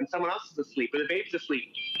morning and someone else is asleep or the baby's asleep.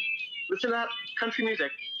 Listen to that country music.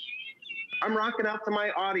 I'm rocking out to my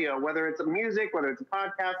audio, whether it's a music, whether it's a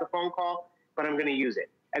podcast, a phone call, but I'm going to use it.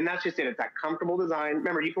 And that's just it. It's that comfortable design.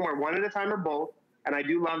 Remember, you can wear one at a time or both. And I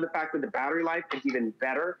do love the fact that the battery life is even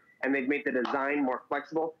better, and they've made the design more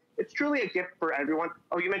flexible. It's truly a gift for everyone.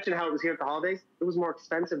 Oh, you mentioned how it was here at the holidays. It was more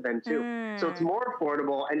expensive then too. So it's more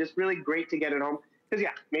affordable and just really great to get it home. Because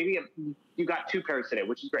yeah, maybe you got 2 pairs today,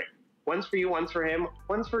 which is great. One's for you, one's for him,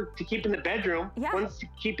 one's to keep in the bedroom, one's to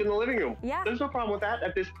keep in the living room. Yeah. There's no problem with that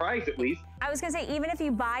at this price, at least. I was gonna say, even if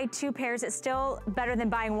you buy 2 pairs, it's still better than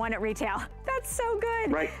buying 1 at retail. That's so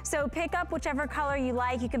good. Right. So pick up whichever color you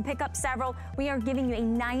like. You can pick up several. We are giving you a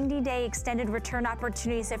 90-day extended return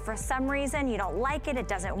opportunity. So if for some reason you don't like it, it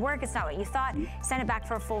doesn't work, it's not what you thought, send it back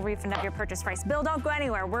for a full refund of your purchase price. Bill, don't go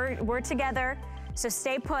anywhere. We're together. So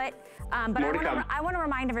stay put. But I want to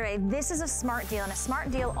remind everybody, this is a smart deal, and a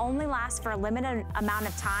smart deal only lasts for a limited amount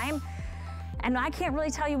of time. And I can't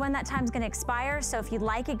really tell you when that time's gonna expire, so if you'd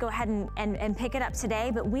like it, go ahead and pick it up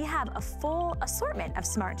today. But we have a full assortment of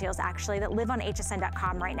smart deals, actually, that live on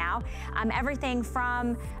hsn.com right now. Everything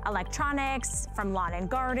from electronics, from lawn and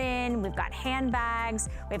garden, we've got handbags,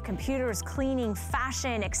 we have computers, cleaning,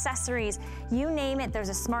 fashion, accessories, you name it, there's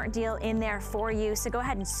a smart deal in there for you. So go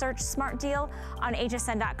ahead and search smart deal on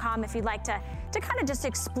hsn.com if you'd like to kind of just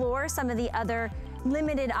explore some of the other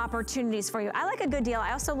limited opportunities for you. I like a good deal.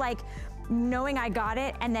 I also like knowing I got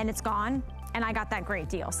it and then it's gone and I got that great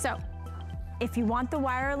deal. So if you want the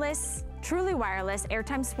wireless, truly wireless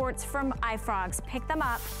Airtime Sports from iFrogs, pick them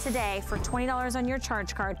up today for $20 on your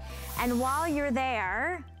charge card. And while you're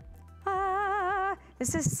there,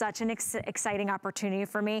 this is such an exciting opportunity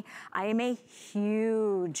for me. I am a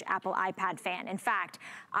huge Apple iPad fan. In fact,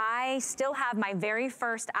 I still have my very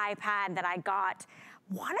first iPad that I got,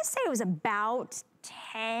 I want to say it was about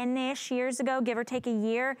 10-ish years ago, give or take a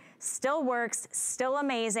year. Still works, still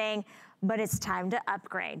amazing, but it's time to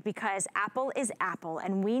upgrade because Apple is Apple,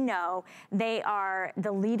 and we know they are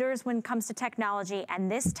the leaders when it comes to technology,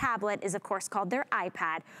 and this tablet is, of course, called their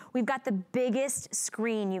iPad. We've got the biggest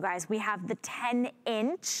screen, you guys. We have the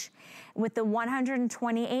 10-inch with the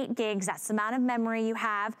 128 gigs. That's the amount of memory you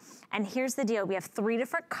have. And here's the deal. We have 3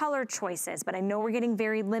 different color choices, but I know we're getting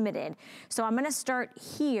very limited. So I'm gonna start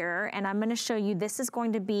here, and I'm gonna show you, this is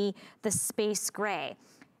going to be the space gray.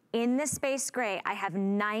 In the space gray, I have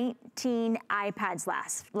 19 iPads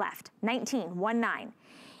left. 19.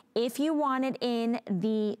 If you want it in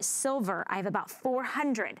the silver, I have about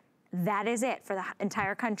 400. That is it for the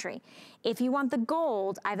entire country. If you want the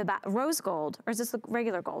gold, I have about rose gold, or is this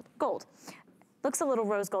regular gold? Gold. Looks a little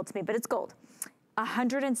rose gold to me, but it's gold.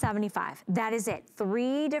 175, that is it.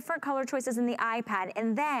 3 different color choices in the iPad,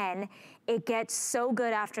 and then it gets so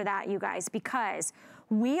good after that, you guys, because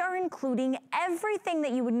we are including everything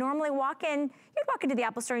that you would normally walk in. You'd walk into the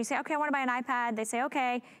Apple store and you say, okay, I wanna buy an iPad. They say,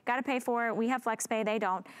 okay, gotta pay for it. We have FlexPay, they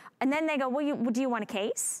don't. And then they go, well, do you want a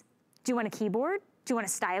case? Do you want a keyboard? Do you want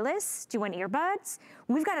a stylus? Do you want earbuds?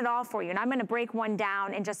 We've got it all for you, and I'm gonna break one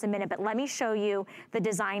down in just a minute, but let me show you the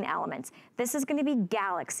design elements. This is gonna be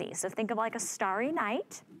galaxy, so think of like a starry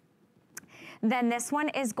night. Then this one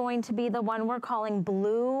is going to be the one we're calling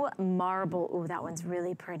blue marble. Ooh, that one's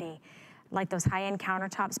really pretty. Like those high-end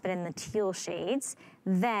countertops, but in the teal shades.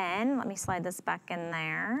 Then, let me slide this back in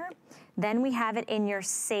there. Then we have it in your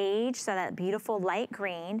sage, so that beautiful light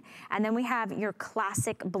green. And then we have your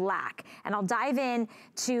classic black. And I'll dive in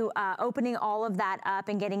to opening all of that up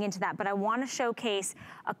and getting into that. But I wanna showcase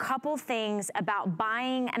a couple things about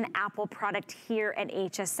buying an Apple product here at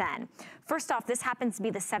HSN. First off, this happens to be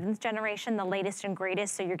the 7th generation, the latest and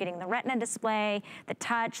greatest. So you're getting the Retina display, the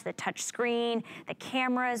touch screen, the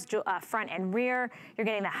cameras, front and rear. You're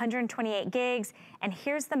getting the 128 gigs. And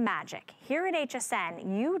here's the magic. Here at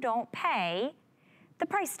HSN, you don't pay the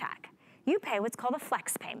price tag. You pay what's called a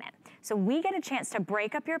flex payment. So we get a chance to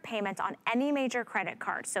break up your payments on any major credit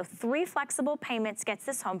card. So 3 flexible payments gets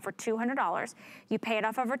this home for $200. You pay it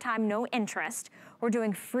off over time, no interest. We're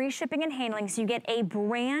doing free shipping and handling, so you get a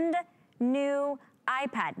brand new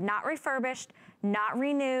iPad, not refurbished, not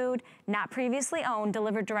renewed, not previously owned,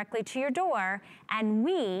 delivered directly to your door. And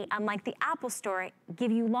we, unlike the Apple Store,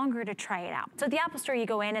 give you longer to try it out. So at the Apple Store, you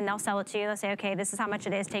go in and they'll sell it to you. They'll say, okay, this is how much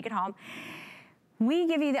it is, take it home. We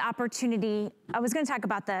give you the opportunity, I was gonna talk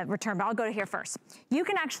about the return, but I'll go to here first. You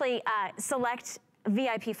can actually select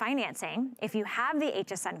VIP financing if you have the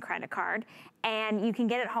HSN credit card, and you can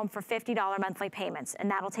get it home for $50 monthly payments,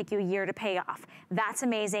 and that'll take you a year to pay off. That's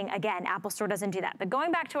amazing. Again, Apple Store doesn't do that. But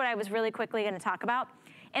going back to what I was really quickly gonna talk about,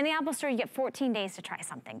 in the Apple Store, you get 14 days to try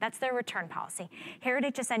something. That's their return policy. Here at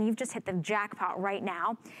HSN, you've just hit the jackpot right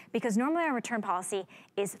now, because normally our return policy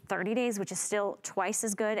is 30 days, which is still twice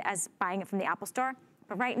as good as buying it from the Apple Store.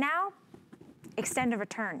 But right now, extended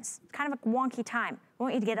returns. It's kind of a wonky time. We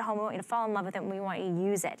want you to get it home, we want you to fall in love with it, and we want you to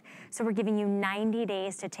use it. So we're giving you 90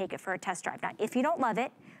 days to take it for a test drive. Now, if you don't love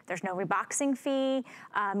it, there's no reboxing fee, you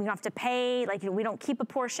don't have to pay, like we don't keep a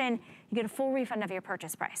portion, you get a full refund of your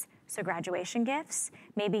purchase price. So graduation gifts,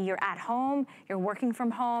 maybe you're at home, you're working from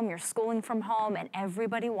home, you're schooling from home, and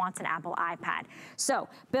everybody wants an Apple iPad. So,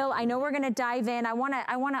 Bill, I know we're gonna dive in. I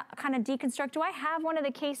wanna kind of deconstruct. Do I have one of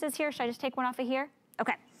the cases here? Should I just take one off of here?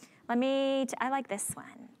 Okay. I like this one.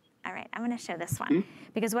 All right, I'm gonna show this one.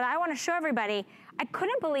 Because what I wanna show everybody, I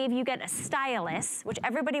couldn't believe you get a stylus, which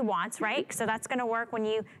everybody wants, right? So that's gonna work when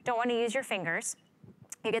you don't wanna use your fingers.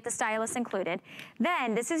 You get the stylus included.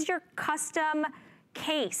 Then this is your custom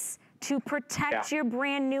case to protect your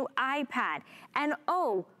brand new iPad. And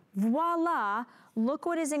oh, voila, look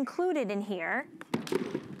what is included in here.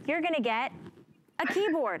 You're gonna get a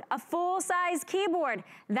keyboard, a full-size keyboard.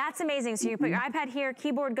 That's amazing. So you put your iPad here,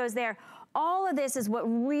 keyboard goes there. All of this is what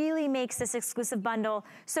really makes this exclusive bundle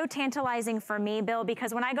so tantalizing for me, Bill,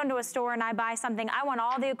 because when I go into a store and I buy something, I want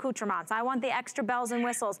all the accoutrements. I want the extra bells and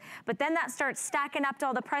whistles. But then that starts stacking up to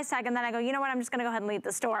all the price tag, and then I go, you know what, I'm just gonna go ahead and leave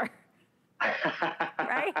the store.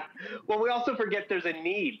 Right? Well, we also forget there's a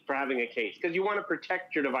need for having a case, because you want to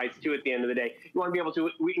protect your device too at the end of the day. You want to be able to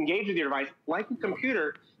engage with your device like a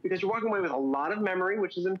computer, because you're walking away with a lot of memory,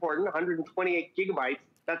 which is important, 128 gigabytes.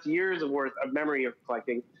 That's years of worth of memory you're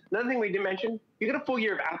collecting. Another thing we didn't mention, you get a full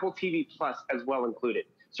year of Apple TV Plus as well included.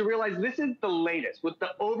 So realize this is the latest. With the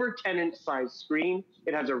over 10-inch size screen,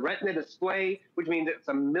 it has a Retina display, which means it's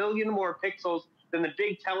 1 million more pixels than the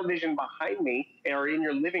big television behind me or in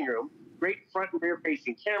your living room. Great front and rear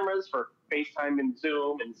facing cameras for FaceTime and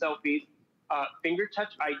Zoom and selfies. Finger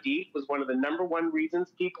touch ID was one of the #1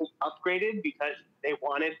 reasons people upgraded, because they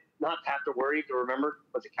wanted not to have to worry to remember,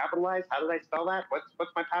 was it capitalized? How did I spell that?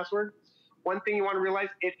 What's my password? One thing you want to realize,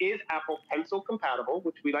 it is Apple Pencil compatible,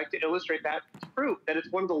 which we like to illustrate that to prove that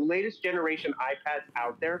it's one of the latest generation iPads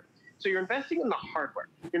out there. So you're investing in the hardware.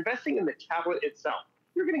 You're investing in the tablet itself.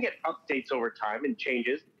 You're going to get updates over time and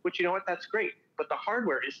changes, which, you know what, that's great. But the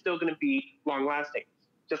hardware is still going to be long lasting,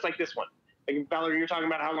 just like this one. Like, Valerie, you're talking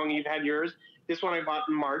about how long you've had yours. This one I bought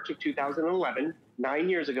in March of 2011, 9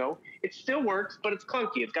 years ago. It still works, but it's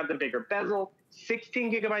clunky. It's got the bigger bezel,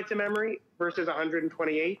 16 gigabytes of memory versus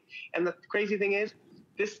 128. And the crazy thing is,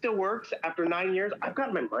 this still works after 9 years. I've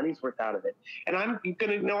got my money's worth out of it. And I'm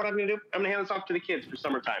gonna know what I'm gonna do? I'm gonna hand this off to the kids for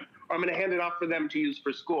summertime, or I'm gonna hand it off for them to use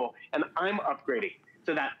for school. And I'm upgrading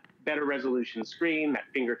to that better resolution screen, that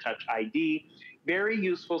finger touch ID. Very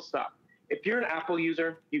useful stuff. If you're an Apple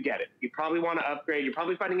user, you get it. You probably want to upgrade. You're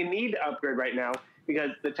probably finding a need to upgrade right now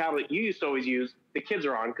because the tablet you used to always use, the kids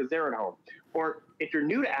are on because they're at home. Or if you're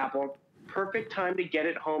new to Apple, perfect time to get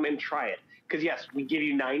it home and try it. Because yes, we give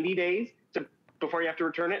you 90 days before you have to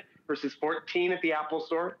return it versus 14 at the Apple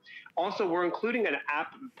Store. Also, we're including an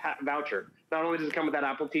app voucher Not only does it come with that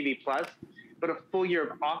Apple TV Plus, but a full year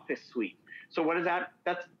of Office Suite. So what is that?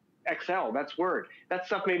 That's Excel, that's Word. That's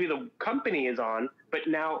stuff maybe the company is on, but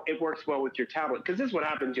now it works well with your tablet. Because this is what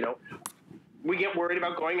happens, you know. We get worried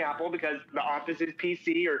about going Apple because the Office is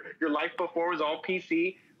PC or your life before was all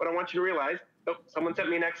PC. But I want you to realize, oh, someone sent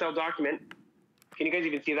me an Excel document. Can you guys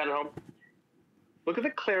even see that at home? Look at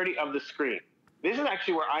the clarity of the screen. This is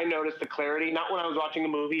actually where I noticed the clarity, not when I was watching a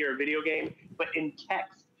movie or a video game, but in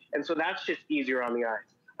text. And so that's just easier on the eyes.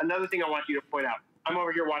 Another thing I want you to point out, I'm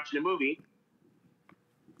over here watching a movie,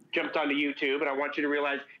 jumped onto YouTube, and I want you to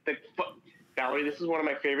realize that, Valerie, this is one of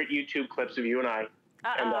my favorite YouTube clips of you and I.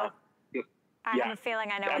 Uh-oh. I have a feeling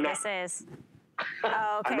I know what this is.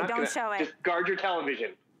 Oh, okay, don't show it. Just guard your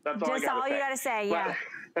television. That's all I gotta say. Just all you gotta say, yeah.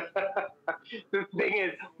 The thing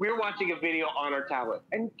is, we're watching a video on our tablet.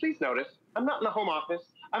 And please notice, I'm not in the home office.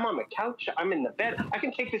 I'm on the couch. I'm in the bed. I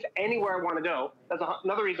can take this anywhere I want to go. That's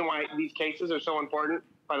another reason why these cases are so important.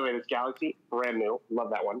 By the way, this Galaxy, brand new. Love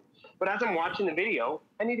that one. But as I'm watching the video,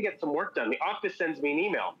 I need to get some work done. The office sends me an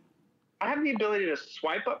email. I have the ability to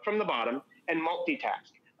swipe up from the bottom and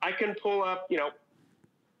multitask. I can pull up, you know,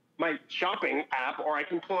 my shopping app, or I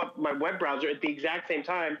can pull up my web browser at the exact same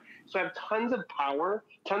time. So I have tons of power,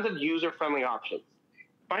 tons of user-friendly options.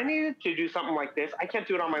 If I needed to do something like this, I can't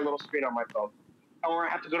do it on my little screen on my phone. Or I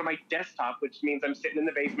have to go to my desktop, which means I'm sitting in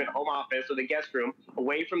the basement, home office, or the guest room,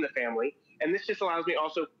 away from the family. And this just allows me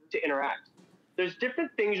also to interact. There's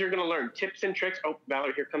different things you're going to learn, tips and tricks. Oh,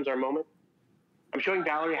 Valerie, here comes our moment. I'm showing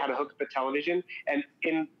Valerie how to hook up a television, and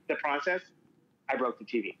in the process, I broke the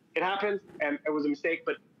TV. It happens, and it was a mistake,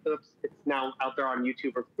 but oops, it's now out there on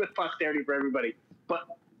YouTube with posterity for everybody. But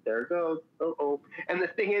there it goes. And the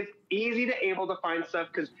thing is, easy to able to find stuff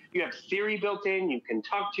because you have Siri built in. You can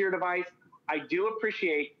talk to your device. I do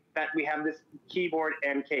appreciate that we have this keyboard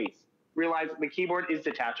and case. Realize the keyboard is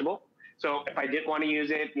detachable. So if I didn't want to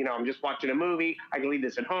use it, you know, I'm just watching a movie, I can leave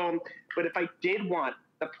this at home. But if I did want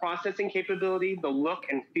the processing capability, the look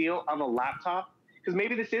and feel of a laptop, because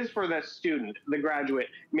maybe this is for the student, the graduate,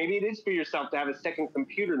 maybe it is for yourself to have a second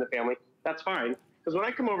computer in the family, that's fine. Because when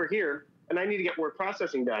I come over here and I need to get word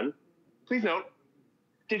processing done, please note,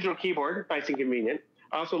 digital keyboard, nice and convenient.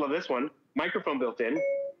 I also love this one, microphone built in.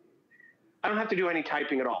 I don't have to do any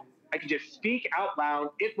typing at all. I can just speak out loud,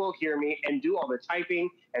 it will hear me and do all the typing,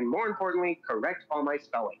 and more importantly, correct all my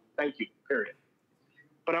spelling. Thank you, period.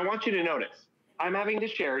 But I want you to notice, I'm having to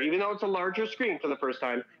share, even though it's a larger screen for the first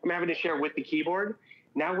time, I'm having to share with the keyboard.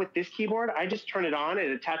 Now with this keyboard, I just turn it on, it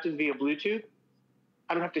attaches via Bluetooth.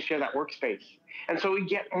 I don't have to share that workspace. And so we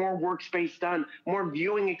get more workspace done, more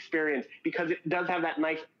viewing experience, because it does have that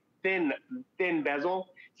nice thin bezel.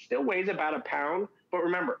 Still weighs about a pound, but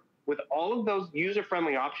remember, with all of those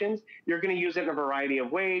user-friendly options, you're going to use it in a variety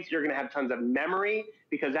of ways. You're going to have tons of memory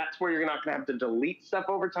because that's where you're not going to have to delete stuff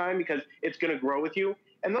over time because it's going to grow with you.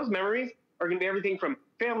 And those memories are going to be everything from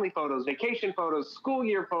family photos, vacation photos, school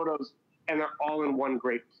year photos, and they're all in one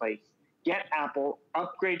great place. Get Apple,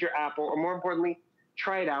 upgrade your Apple, or more importantly,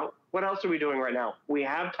 try it out. What else are we doing right now? We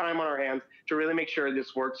have time on our hands to really make sure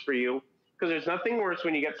this works for you because there's nothing worse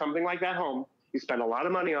when you get something like that home, you spend a lot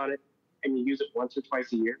of money on it, and you use it once or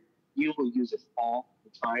twice a year. You will use it all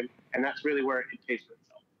the time, and that's really where it pays for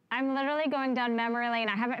itself. I'm literally going down memory lane.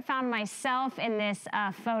 I haven't found myself in this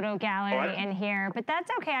photo gallery in here, but that's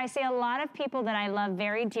okay. I see a lot of people that I love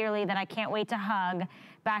very dearly that I can't wait to hug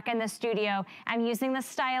back in the studio. I'm using the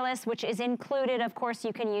stylus, which is included. Of course,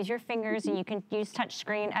 you can use your fingers and you can use touch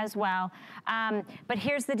screen as well. But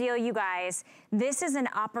here's the deal, you guys. This is an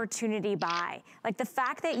opportunity buy. Like the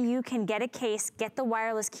fact that you can get a case, get the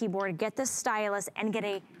wireless keyboard, get the stylus, and get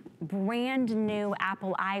a brand new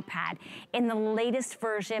Apple iPad in the latest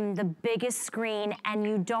version, the biggest screen, and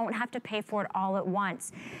you don't have to pay for it all at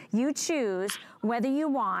once. You choose whether you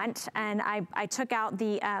want, and I took out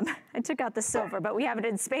the silver, but we have it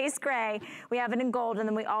in space gray, we have it in gold, and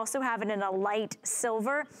then we also have it in a light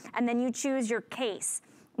silver, and then you choose your case.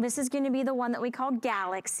 This is going to be the one that we call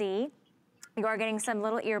Galaxy. You are getting some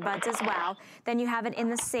little earbuds as well. Then you have it in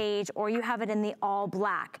the sage or you have it in the all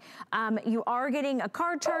black. You are getting a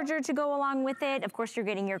card charger to go along with it. Of course, you're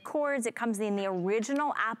getting your cords. It comes in the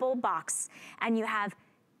original Apple box and you have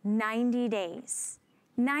 90 days.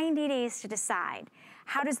 90 days to decide.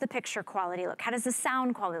 How does the picture quality look? How does the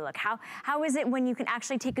sound quality look? How is it when you can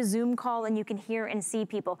actually take a Zoom call and you can hear and see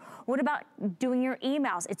people? What about doing your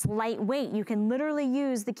emails? It's lightweight. You can literally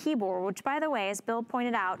use the keyboard, which by the way, as Bill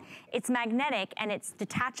pointed out, it's magnetic and it's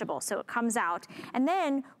detachable, so it comes out. And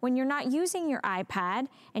then when you're not using your iPad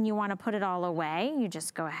and you want to put it all away, you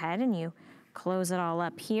just go ahead and you Close it all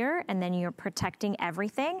up here, and then you're protecting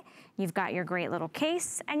everything. You've got your great little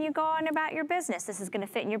case, and you go on about your business. This is gonna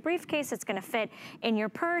fit in your briefcase, it's gonna fit in your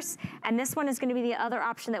purse, and this one is gonna be the other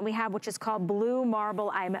option that we have, which is called Blue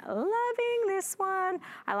Marble. I'm loving this one.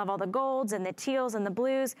 I love all the golds and the teals and the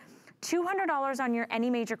blues. $200 on your any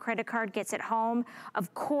major credit card gets it home.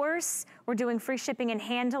 Of course, we're doing free shipping and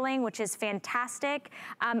handling, which is fantastic.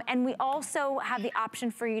 And we also have the option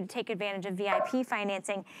for you to take advantage of VIP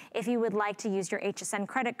financing if you would like to use your HSN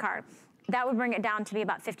credit card. That would bring it down to be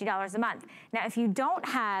about $50 a month. Now, if you don't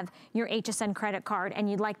have your HSN credit card and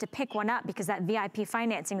you'd like to pick one up because that VIP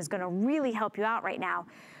financing is gonna really help you out right now,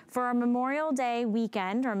 for our Memorial Day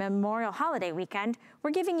weekend or Memorial Holiday weekend,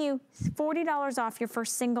 we're giving you $40 off your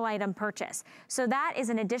first single item purchase. So that is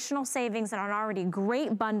an additional savings on an already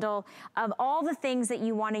great bundle of all the things that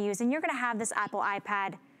you wanna use. And you're gonna have this Apple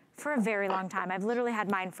iPad for a very long time. I've literally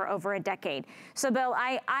had mine for over a decade. So Bill,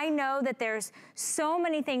 I know that there's so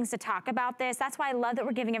many things to talk about this. That's why I love that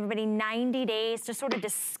we're giving everybody 90 days to sort of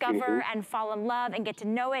discover and fall in love and get to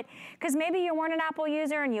know it. Because maybe you weren't an Apple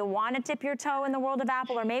user and you want to dip your toe in the world of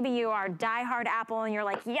Apple, or maybe you are diehard Apple and you're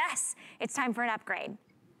like, yes, it's time for an upgrade.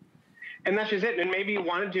 And that's just it. And maybe you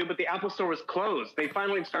wanted to, but the Apple Store was closed. They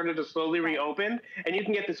finally started to slowly reopen, and you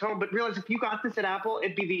can get this home. But realize if you got this at Apple,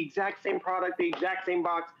 it'd be the exact same product, the exact same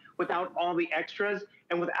box, without all the extras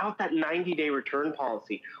and without that 90-day return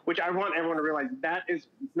policy, which I want everyone to realize that is,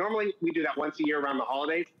 normally we do that once a year around the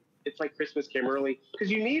holidays. It's like Christmas came early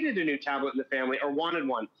because you needed a new tablet in the family or wanted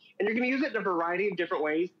one. And you're going to use it in a variety of different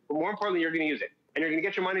ways, but more importantly, you're going to use it. And you're going to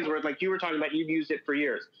get your money's worth like you were talking about. You've used it for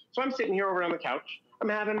years. So I'm sitting here over on the couch. I'm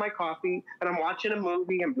having my coffee, and I'm watching a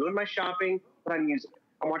movie. I'm doing my shopping, but I'm using it.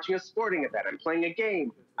 I'm watching a sporting event. I'm playing a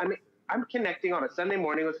game. I'm connecting on a Sunday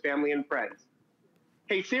morning with family and friends.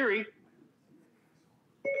 Hey, Siri,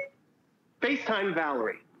 FaceTime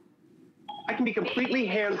Valerie. I can be completely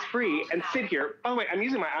hands-free and sit here. By the way, I'm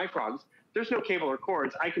using my iFrogs. There's no cable or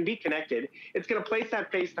cords. I can be connected. It's going to place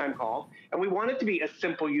that FaceTime call, and we want it to be a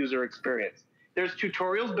simple user experience. There's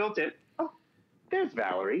tutorials built in. Oh, there's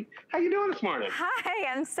Valerie. How you doing this morning?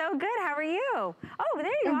 Hi, I'm so good. How are you? Oh,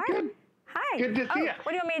 there you are. Good. Hi. Good to see you.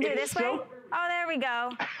 What do you want me to do, this way? Oh, there we go.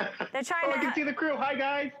 They're trying to... I can see the crew. Hi,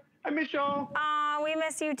 guys. I miss y'all. We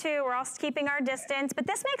miss you too. We're all keeping our distance, but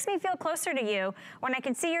this makes me feel closer to you when I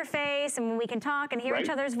can see your face and when we can talk and hear each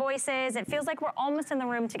other's voices. It feels like we're almost in the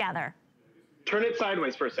room together. Turn it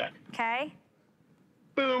sideways for a sec. Okay.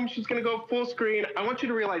 Boom, she's gonna go full screen. I want you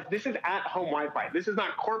to realize this is at-home Wi-Fi. This is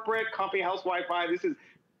not corporate coffee house Wi-Fi. This is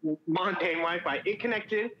mundane Wi-Fi. It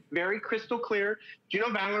connected, very crystal clear. Do you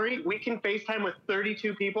know, Valerie, we can FaceTime with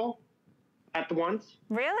 32 people at the once?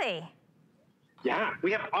 Really? Yeah,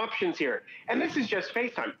 we have options here. And this is just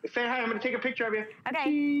FaceTime. Say hi, I'm gonna take a picture of you. Okay.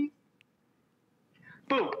 Cheese.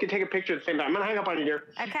 Boom, you can take a picture at the same time. I'm gonna hang up on you, dear.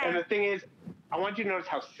 Okay. And the thing is, I want you to notice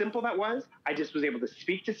how simple that was. I just was able to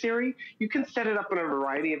speak to Siri. You can set it up in a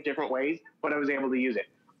variety of different ways, but I was able to use it.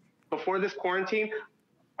 Before this quarantine,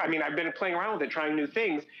 I mean, I've been playing around with it, trying new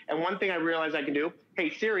things. And one thing I realized I can do, hey,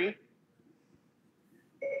 Siri,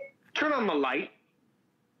 turn on the light.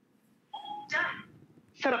 Done.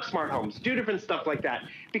 Set up smart homes, do different stuff like that.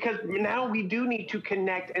 Because now we do need to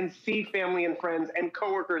connect and see family and friends and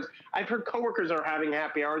coworkers. I've heard coworkers are having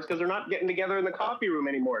happy hours because they're not getting together in the coffee room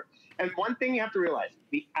anymore. And one thing you have to realize,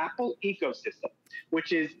 the Apple ecosystem,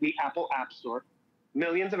 which is the Apple App Store,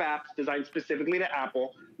 millions of apps designed specifically to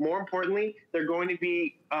Apple. More importantly, they're going to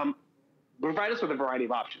be provide us with a variety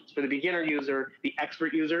of options for the beginner user, the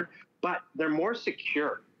expert user, but they're more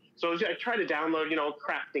secure. So as I try to download, a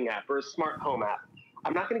crafting app or a smart home app,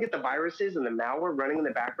 I'm not going to get the viruses and the malware running in the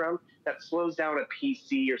background that slows down a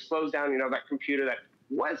PC or slows down, that computer that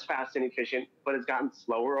was fast and efficient, but has gotten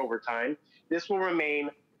slower over time. This will remain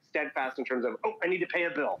steadfast in terms of, oh, I need to pay a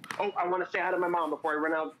bill. Oh, I want to say hi to my mom before I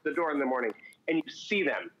run out the door in the morning. And you see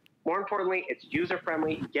them. More importantly, it's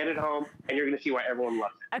user-friendly, get it home, and you're gonna see why everyone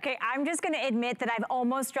loves it. Okay, I'm just gonna admit that I've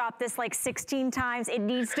almost dropped this like 16 times. It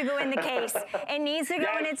needs to go in the case. It needs to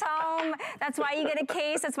go in its home. That's why you get a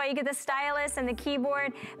case. That's why you get the stylus and the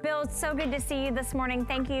keyboard. Bill, it's so good to see you this morning.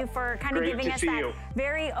 Thank you for kind of giving us that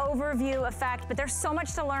very overview effect, but there's so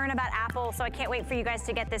much to learn about Apple, so I can't wait for you guys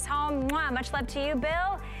to get this home. Mwah, much love to you,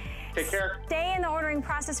 Bill. Take care. Stay in the ordering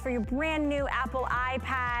process for your brand new Apple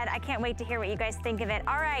iPad. I can't wait to hear what you guys think of it.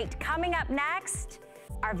 All right, coming up next,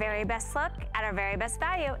 our very best look at our very best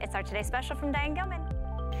value. It's our Today Special from Diane Gilman.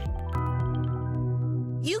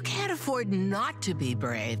 You can't afford not to be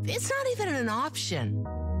brave. It's not even an option.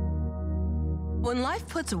 When life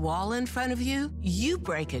puts a wall in front of you, you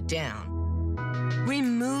break it down.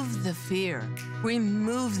 Remove the fear.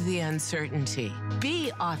 Remove the uncertainty.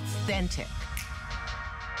 Be authentic.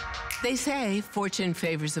 They say fortune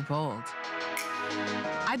favors the bold.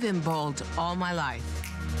 I've been bold all my life,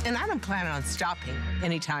 and I don't plan on stopping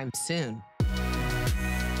anytime soon.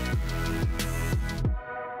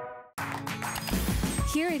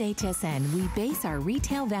 Here at HSN, we base our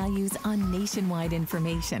retail values on nationwide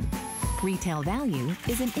information. Retail value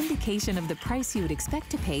is an indication of the price you would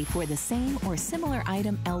expect to pay for the same or similar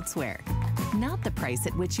item elsewhere, not the price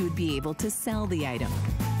at which you would be able to sell the item.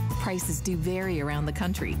 Prices do vary around the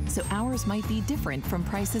country, so ours might be different from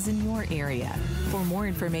prices in your area. For more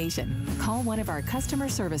information, call one of our customer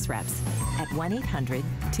service reps at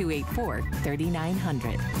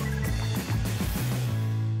 1-800-284-3900.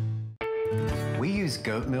 We use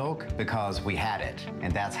goat milk because we had it,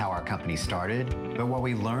 and that's how our company started. But what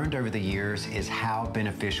we learned over the years is how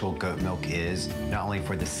beneficial goat milk is, not only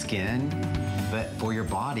for the skin, but for your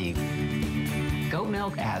body. Goat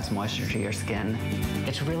milk adds moisture to your skin.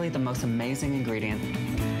 It's really the most amazing ingredient.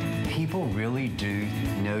 People really do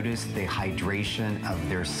notice the hydration of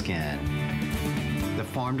their skin. The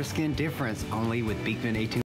farm to skin difference only with Beekman 18